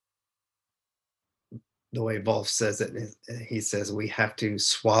 The way Wolf says it, he says we have to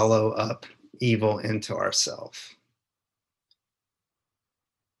swallow up evil into ourselves.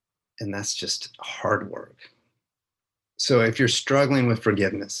 And that's just hard work. So if you're struggling with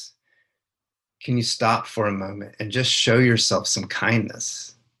forgiveness, can you stop for a moment and just show yourself some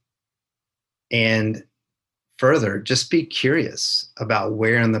kindness? And further, just be curious about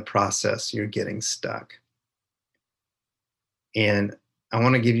where in the process you're getting stuck. And I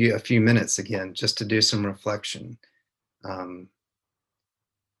want to give you a few minutes again just to do some reflection.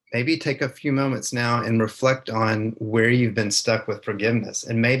 Maybe take a few moments now and reflect on where you've been stuck with forgiveness.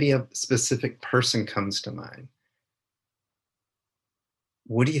 And maybe a specific person comes to mind.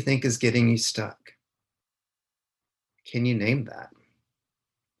 What do you think is getting you stuck? Can you name that?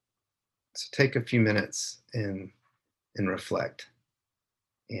 So take a few minutes and reflect.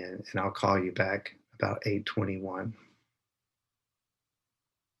 And I'll call you back about 8:21.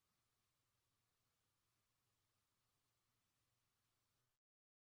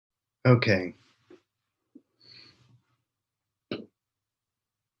 Okay.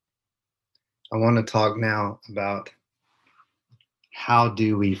 I want to talk now about how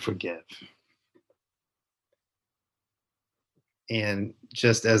do we forgive? And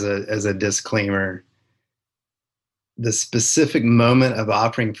just as a disclaimer, the specific moment of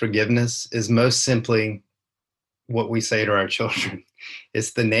offering forgiveness is most simply what we say to our children.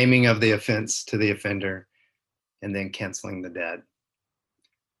 It's the naming of the offense to the offender and then canceling the debt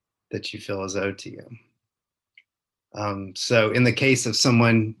that you feel is owed to you. So in the case of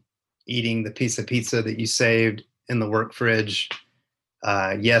someone eating the piece of pizza that you saved in the work fridge,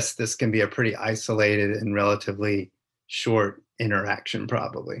 yes, this can be a pretty isolated and relatively short interaction,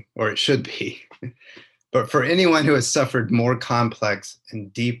 probably, or it should be. But for anyone who has suffered more complex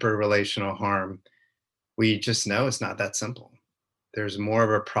and deeper relational harm, we just know it's not that simple. There's more of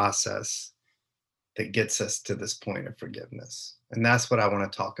a process that gets us to this point of forgiveness. And that's what I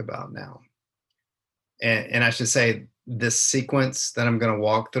want to talk about now. And I should say, this sequence that I'm going to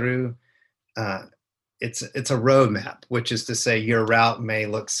walk through, it's a roadmap, which is to say your route may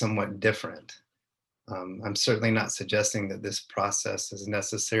look somewhat different. I'm certainly not suggesting that this process is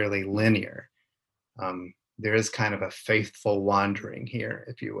necessarily linear. There is kind of a faithful wandering here,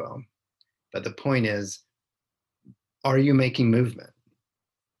 if you will. But the point is, are you making movement?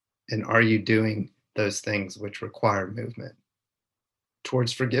 And are you doing those things which require movement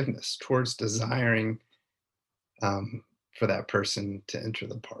towards forgiveness, towards desiring for that person to enter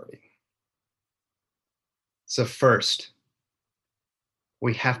the party? So first,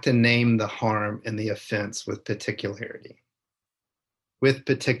 we have to name the harm and the offense with particularity. With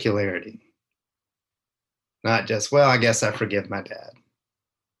particularity. Not just, well, I guess I forgive my dad.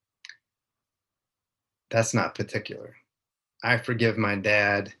 That's not particular. I forgive my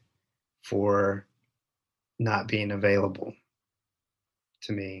dad for not being available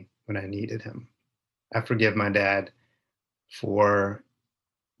to me when I needed him. I forgive my dad for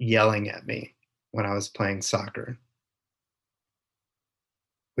yelling at me when I was playing soccer.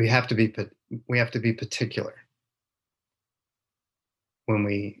 We have to be particular when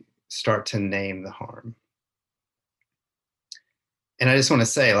we start to name the harm. And I just want to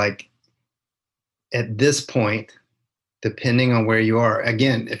say, like, at this point, depending on where you are.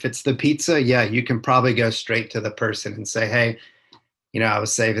 Again, if it's the pizza, yeah, you can probably go straight to the person and say, hey, I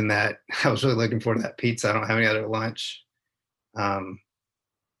was saving that. I was really looking forward to that pizza. I don't have any other lunch.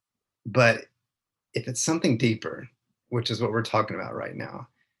 But if it's something deeper, which is what we're talking about right now,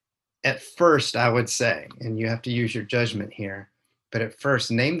 at first, I would say, and you have to use your judgment here, but at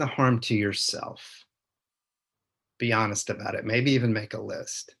first, name the harm to yourself. Be honest about it. Maybe even make a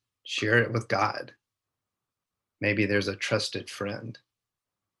list. Share it with God. Maybe there's a trusted friend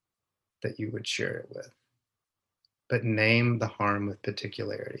that you would share it with. But name the harm with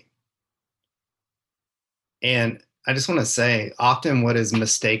particularity. And I just want to say, often what is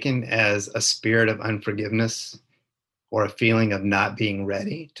mistaken as a spirit of unforgiveness or a feeling of not being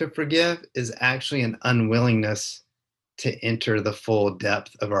ready to forgive is actually an unwillingness to enter the full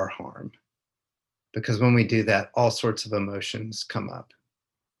depth of our harm. Because when we do that, all sorts of emotions come up.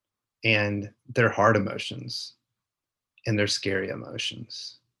 And they're hard emotions and they're scary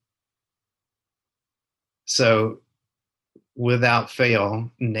emotions. So without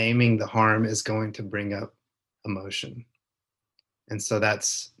fail, naming the harm is going to bring up emotion. And so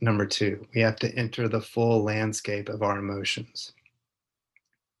that's number 2. We have to enter the full landscape of our emotions.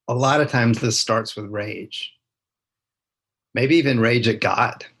 A lot of times this starts with rage, maybe even rage at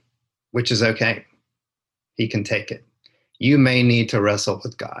God, which is okay. He can take it. You may need to wrestle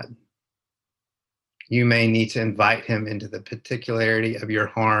with God. You may need to invite him into the particularity of your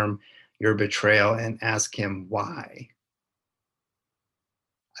harm, your betrayal, and ask him why.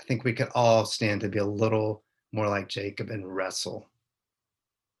 I think we could all stand to be a little more like Jacob and wrestle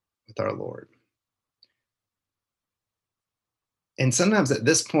with our Lord. And sometimes at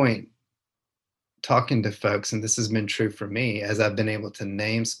this point, talking to folks, and this has been true for me, as I've been able to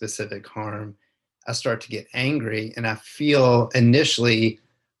name specific harm, I start to get angry and I feel initially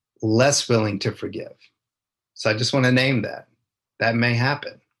less willing to forgive. So I just want to name that. That may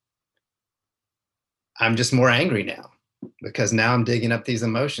happen. I'm just more angry now because now I'm digging up these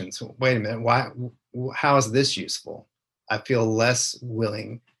emotions. Wait a minute, why? How is this useful? I feel less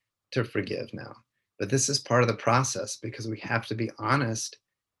willing to forgive now. But this is part of the process because we have to be honest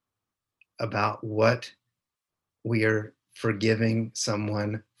about what we are forgiving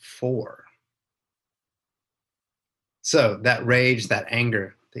someone for. So that rage, that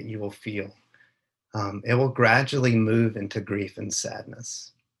anger that you will feel, it will gradually move into grief and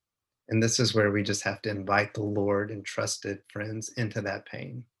sadness. And this is where we just have to invite the Lord and trusted friends into that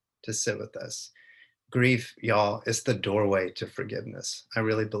pain to sit with us. Grief, y'all, is the doorway to forgiveness. I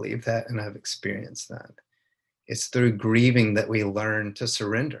really believe that, and I've experienced that. It's through grieving that we learn to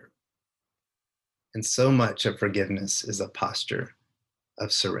surrender. And so much of forgiveness is a posture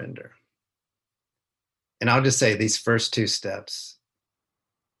of surrender. And I'll just say these first 2 steps,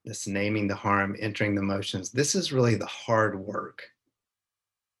 this naming the harm, entering the emotions, this is really the hard work,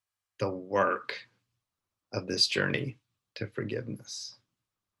 the work of this journey to forgiveness.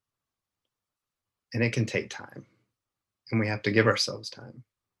 And it can take time, and we have to give ourselves time.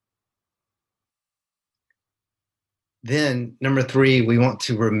 Then, number 3, we want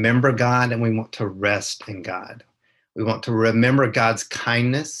to remember God and we want to rest in God. We want to remember God's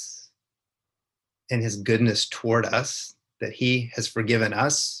kindness and his goodness toward us, that he has forgiven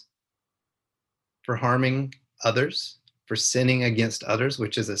us for harming others, for sinning against others,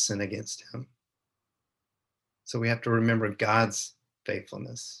 which is a sin against him. So we have to remember God's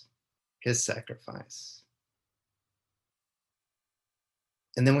faithfulness, his sacrifice.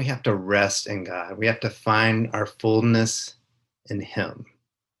 And then we have to rest in God. We have to find our fullness in him.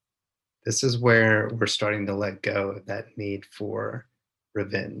 This is where we're starting to let go of that need for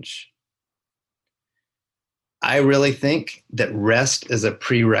revenge. I really think that rest is a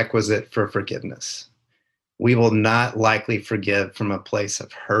prerequisite for forgiveness. We will not likely forgive from a place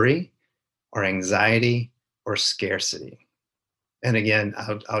of hurry or anxiety or scarcity. And again,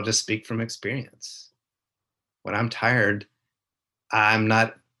 I'll just speak from experience. When I'm tired, I'm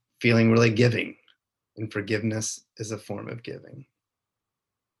not feeling really giving, and forgiveness is a form of giving.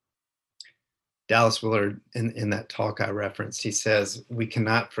 Dallas Willard, in that talk I referenced, he says, we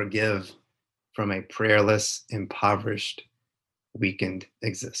cannot forgive from a prayerless, impoverished, weakened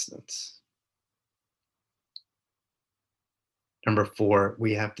existence. Number 4,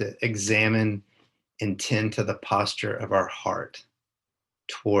 we have to examine and tend to the posture of our heart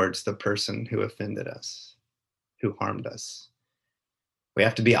towards the person who offended us, who harmed us. We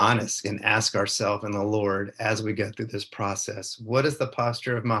have to be honest and ask ourselves and the Lord as we go through this process, what is the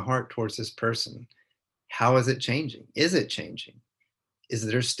posture of my heart towards this person? How is it changing? Is it changing? Is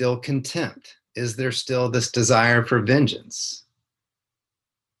there still contempt? Is there still this desire for vengeance?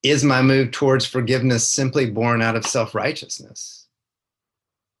 Is my move towards forgiveness simply born out of self-righteousness?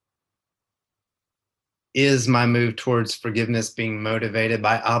 Is my move towards forgiveness being motivated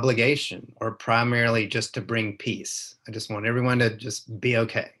by obligation or primarily just to bring peace? I just want everyone to just be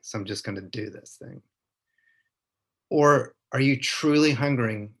okay, so I'm just going to do this thing. Or are you truly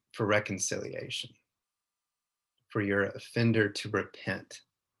hungering for reconciliation, for your offender to repent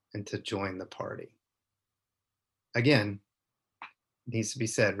and to join the party? Again, needs to be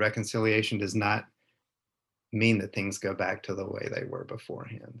said, reconciliation does not mean that things go back to the way they were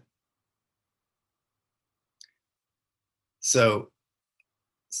beforehand. So,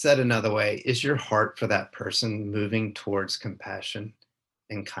 said another way, is your heart for that person moving towards compassion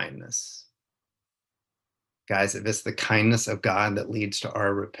and kindness? Guys, if it's the kindness of God that leads to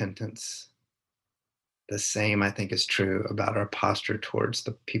our repentance, the same I think is true about our posture towards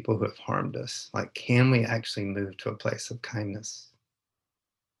the people who have harmed us. Like, can we actually move to a place of kindness?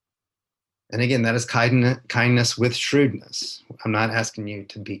 And again, that is kindness with shrewdness. I'm not asking you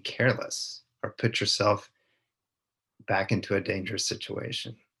to be careless or put yourself back into a dangerous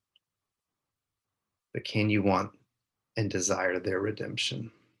situation. But can you want and desire their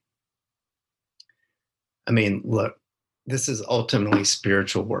redemption? I mean, look, this is ultimately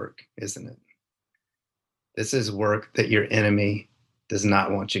spiritual work, isn't it? This is work that your enemy does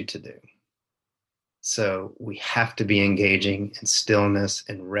not want you to do. So we have to be engaging in stillness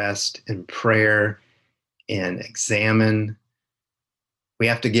and rest and prayer and examine. We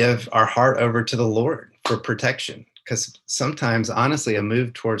have to give our heart over to the Lord for protection, because sometimes, honestly, a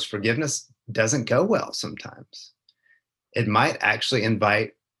move towards forgiveness doesn't go well sometimes. It might actually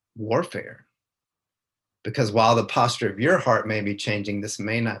invite warfare, because while the posture of your heart may be changing, this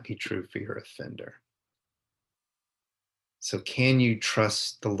may not be true for your offender. So can you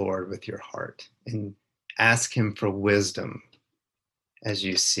trust the Lord with your heart and ask him for wisdom as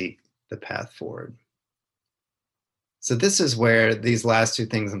you seek the path forward? So this is where these last two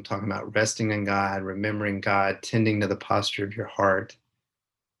things I'm talking about, resting in God, remembering God, tending to the posture of your heart,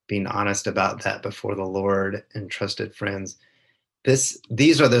 being honest about that before the Lord and trusted friends.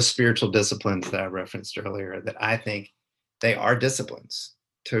 These are those spiritual disciplines that I referenced earlier that I think they are disciplines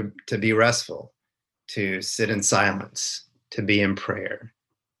to be restful, to sit in silence, to be in prayer,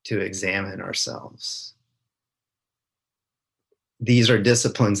 to examine ourselves. These are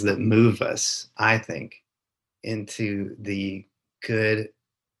disciplines that move us, I think, into the good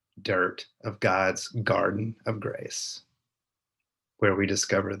dirt of God's garden of grace, where we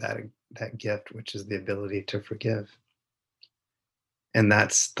discover that gift, which is the ability to forgive. And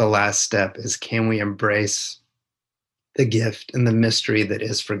that's the last step, is can we embrace the gift and the mystery that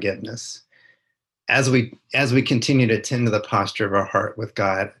is forgiveness? As we continue to tend to the posture of our heart with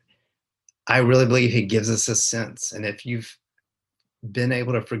God, I really believe he gives us a sense. And if you've been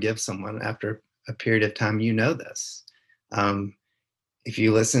able to forgive someone after a period of time, you know this. If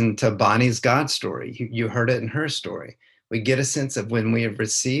you listen to Bonnie's God story, you heard it in her story. We get a sense of when we have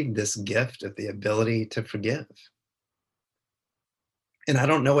received this gift of the ability to forgive. And I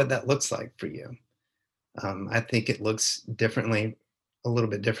don't know what that looks like for you. I think it looks differently, a little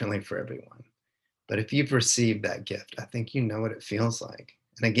bit differently for everyone. But if you've received that gift, I think you know what it feels like.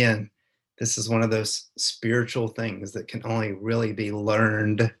 And again, this is one of those spiritual things that can only really be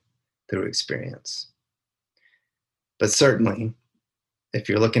learned through experience. But certainly, if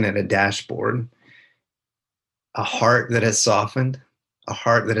you're looking at a dashboard, a heart that has softened, a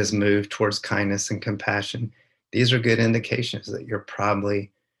heart that has moved towards kindness and compassion, these are good indications that you're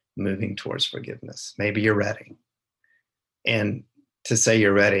probably moving towards forgiveness. Maybe you're ready. And to say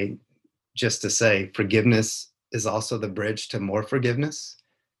you're ready, just to say forgiveness is also the bridge to more forgiveness.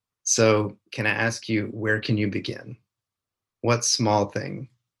 So can I ask you, where can you begin? What small thing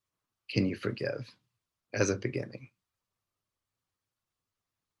can you forgive as a beginning?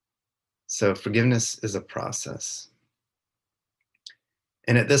 So forgiveness is a process.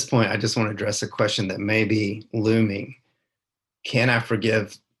 And at this point, I just want to address a question that may be looming. Can I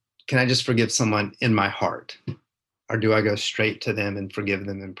just forgive someone in my heart? Or do I go straight to them and forgive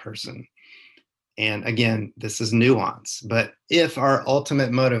them in person? And again, this is nuance, but if our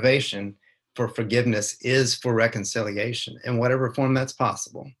ultimate motivation for forgiveness is for reconciliation in whatever form that's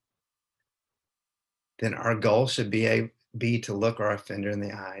possible, then our goal should be to look our offender in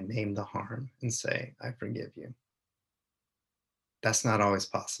the eye, name the harm, and say, I forgive you. That's not always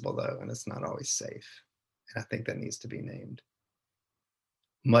possible, though, and it's not always safe. And I think that needs to be named.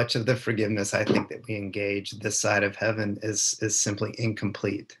 Much of the forgiveness I think that we engage this side of heaven is simply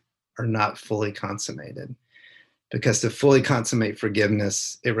incomplete or not fully consummated. Because to fully consummate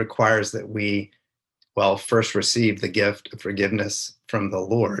forgiveness, it requires that we well, first receive the gift of forgiveness from the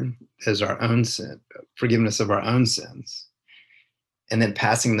Lord as our own sin, forgiveness of our own sins, and then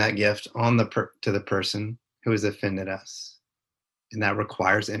passing that gift on to the person who has offended us. And that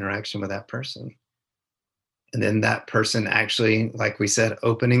requires interaction with that person. And then that person actually, like we said,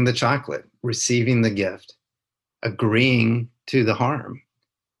 opening the chocolate, receiving the gift, agreeing to the harm,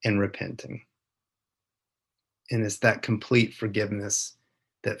 and repenting. And it's that complete forgiveness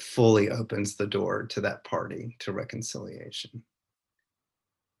that fully opens the door to that party, to reconciliation.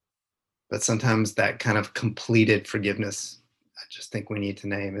 But sometimes that kind of completed forgiveness, I just think we need to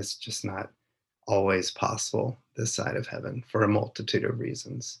name, is just not always possible this side of heaven for a multitude of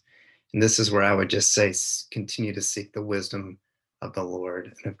reasons. And this is where I would just say, continue to seek the wisdom of the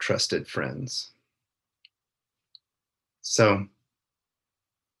Lord and of trusted friends. So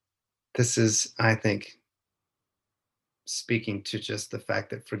this is, I think, speaking to just the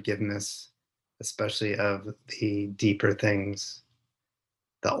fact that forgiveness, especially of the deeper things,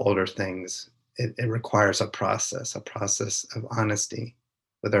 the older things, it requires a process of honesty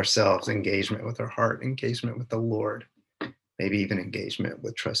with ourselves, engagement with our heart, engagement with the Lord, maybe even engagement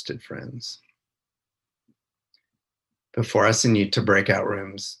with trusted friends. Before I send you to breakout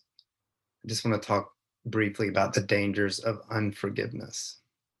rooms, I just want to talk briefly about the dangers of unforgiveness.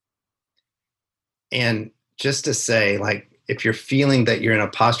 And just to say, like, if you're feeling that you're in a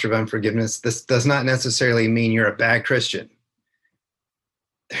posture of unforgiveness, this does not necessarily mean you're a bad Christian.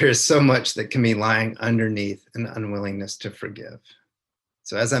 There is so much that can be lying underneath an unwillingness to forgive.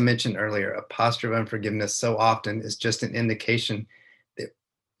 So as I mentioned earlier, a posture of unforgiveness so often is just an indication that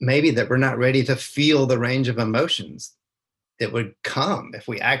maybe that we're not ready to feel the range of emotions that would come if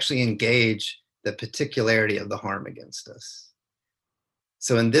we actually engage the particularity of the harm against us.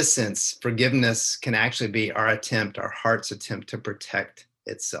 So in this sense, forgiveness can actually be our heart's attempt to protect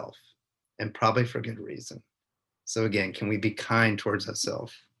itself, and probably for good reason. So again, can we be kind towards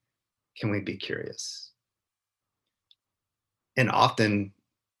ourselves? Can we be curious? And often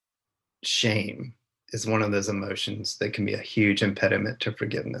shame is one of those emotions that can be a huge impediment to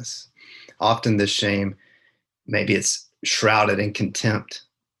forgiveness. Often this shame, maybe it's shrouded in contempt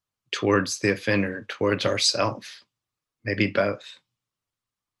towards the offender, towards ourself, maybe both.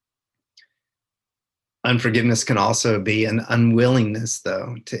 Unforgiveness can also be an unwillingness,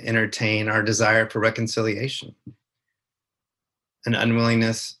 though, to entertain our desire for reconciliation, an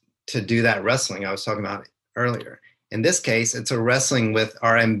unwillingness to do that wrestling I was talking about earlier. In this case, it's a wrestling with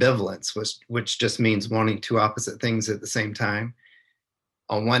our ambivalence, which just means wanting two opposite things at the same time.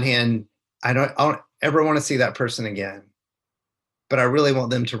 On one hand, I don't ever want to see that person again, but I really want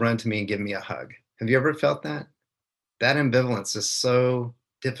them to run to me and give me a hug. Have you ever felt that? That ambivalence is so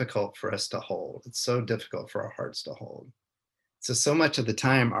difficult for us to hold. It's so difficult for our hearts to hold. So much of the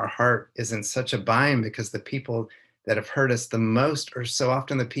time, our heart is in such a bind because the people that have hurt us the most are so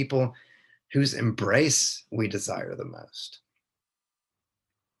often the people whose embrace we desire the most.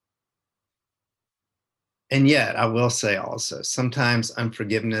 And yet, I will say also, sometimes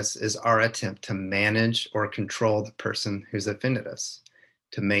unforgiveness is our attempt to manage or control the person who's offended us,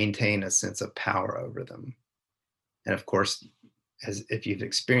 to maintain a sense of power over them. And of course, as if you've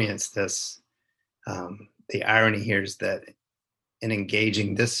experienced this, the irony here is that in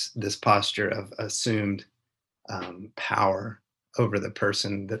engaging this posture of assumed power over the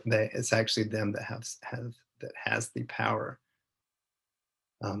person, that it's actually them that has the power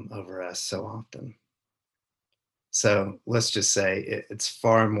over us so often. So let's just say it's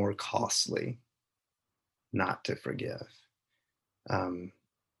far more costly not to forgive.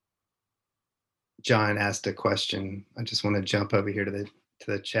 John asked a question. I just want to jump over here to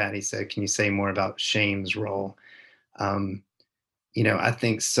the chat. He said, "Can you say more about shame's role?" I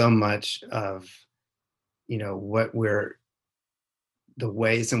think so much of the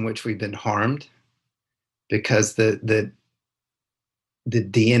ways in which we've been harmed, because the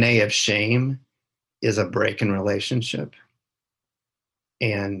DNA of shame is a break in relationship,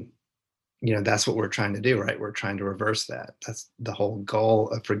 and that's what we're trying to do, right? We're trying to reverse that. That's the whole goal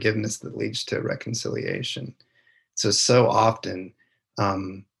of forgiveness that leads to reconciliation. So often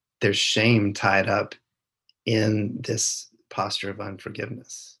there's shame tied up in this posture of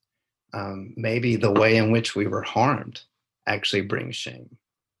unforgiveness. Maybe the way in which we were harmed actually brings shame.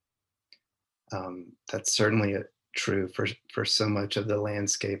 That's certainly true for so much of the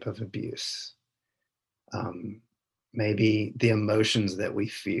landscape of abuse. Maybe the emotions that we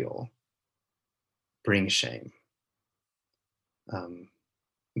feel bring shame.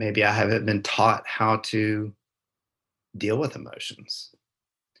 Maybe I haven't been taught how to deal with emotions.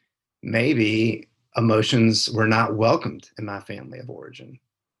 Maybe emotions were not welcomed in my family of origin.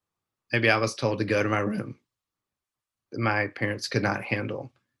 Maybe I was told to go to my room, that my parents could not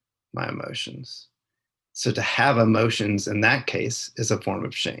handle my emotions. So to have emotions in that case is a form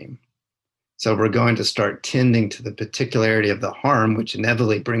of shame. So we're going to start tending to the particularity of the harm, which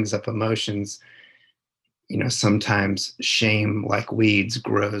inevitably brings up emotions. Sometimes shame, like weeds,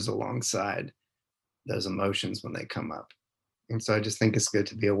 grows alongside those emotions when they come up. And so I just think it's good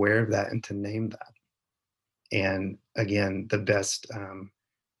to be aware of that and to name that. And again, the best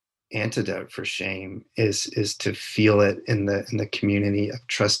antidote for shame is to feel it in the community of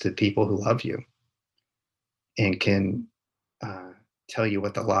trusted people who love you and can tell you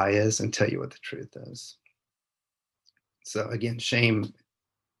what the lie is and tell you what the truth is. So again, shame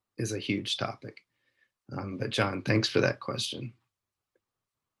is a huge topic. But John, thanks for that question.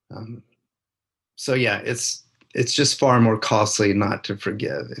 So yeah, it's just far more costly not to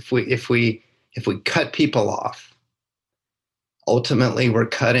forgive. If we cut people off, ultimately we're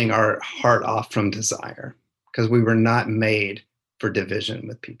cutting our heart off from desire, because we were not made for division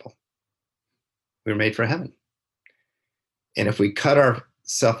with people. We were made for heaven. And if we cut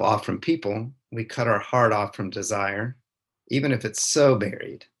ourselves off from people, we cut our heart off from desire, even if it's so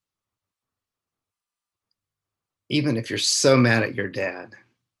buried. Even if you're so mad at your dad,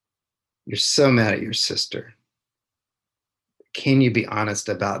 you're so mad at your sister, can you be honest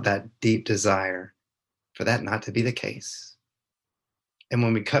about that deep desire for that not to be the case? And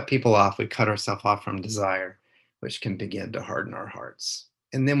when we cut people off, we cut ourselves off from desire, which can begin to harden our hearts.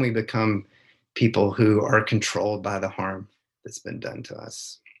 And then we become people who are controlled by the harm that's been done to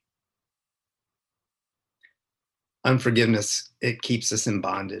us. Unforgiveness, it keeps us in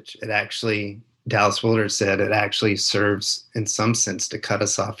bondage. It actually, Dallas Willard said, it actually serves in some sense to cut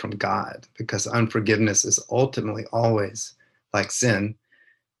us off from God, because unforgiveness is ultimately always, like sin,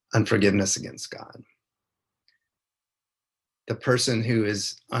 unforgiveness against God. The person who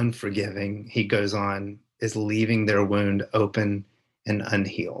is unforgiving, he goes on, is leaving their wound open and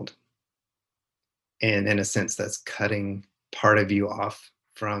unhealed. And in a sense, that's cutting part of you off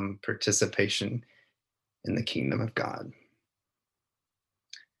from participation in the kingdom of God.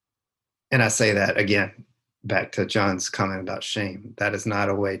 And I say that again, back to John's comment about shame. That is not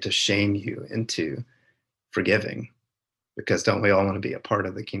a way to shame you into forgiving, because don't we all want to be a part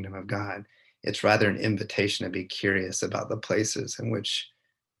of the kingdom of God? It's rather an invitation to be curious about the places in which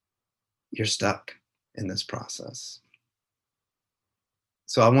you're stuck in this process.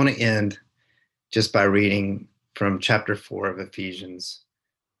 So I want to end just by reading from chapter 4 of Ephesians,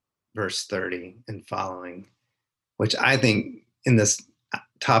 verse 30 and following, which I think in this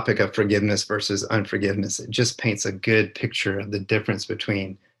topic of forgiveness versus unforgiveness, it just paints a good picture of the difference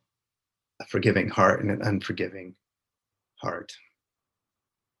between a forgiving heart and an unforgiving heart.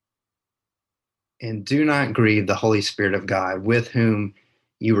 And do not grieve the Holy Spirit of God, with whom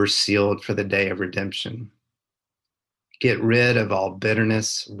you were sealed for the day of redemption. Get rid of all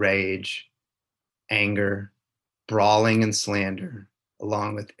bitterness, rage, anger, brawling, and slander,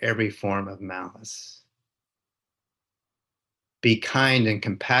 along with every form of malice. Be kind and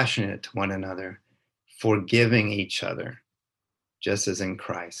compassionate to one another, forgiving each other, just as in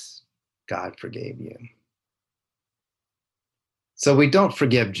Christ God forgave you. So we don't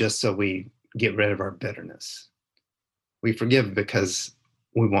forgive just so we get rid of our bitterness. We forgive because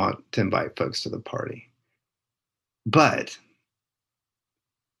we want to invite folks to the party. But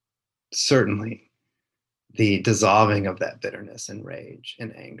certainly the dissolving of that bitterness and rage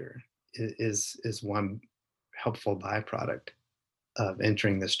and anger is one helpful byproduct of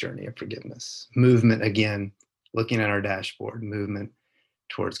entering this journey of forgiveness. Movement, again, looking at our dashboard, movement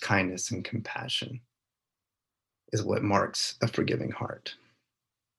towards kindness and compassion is what marks a forgiving heart.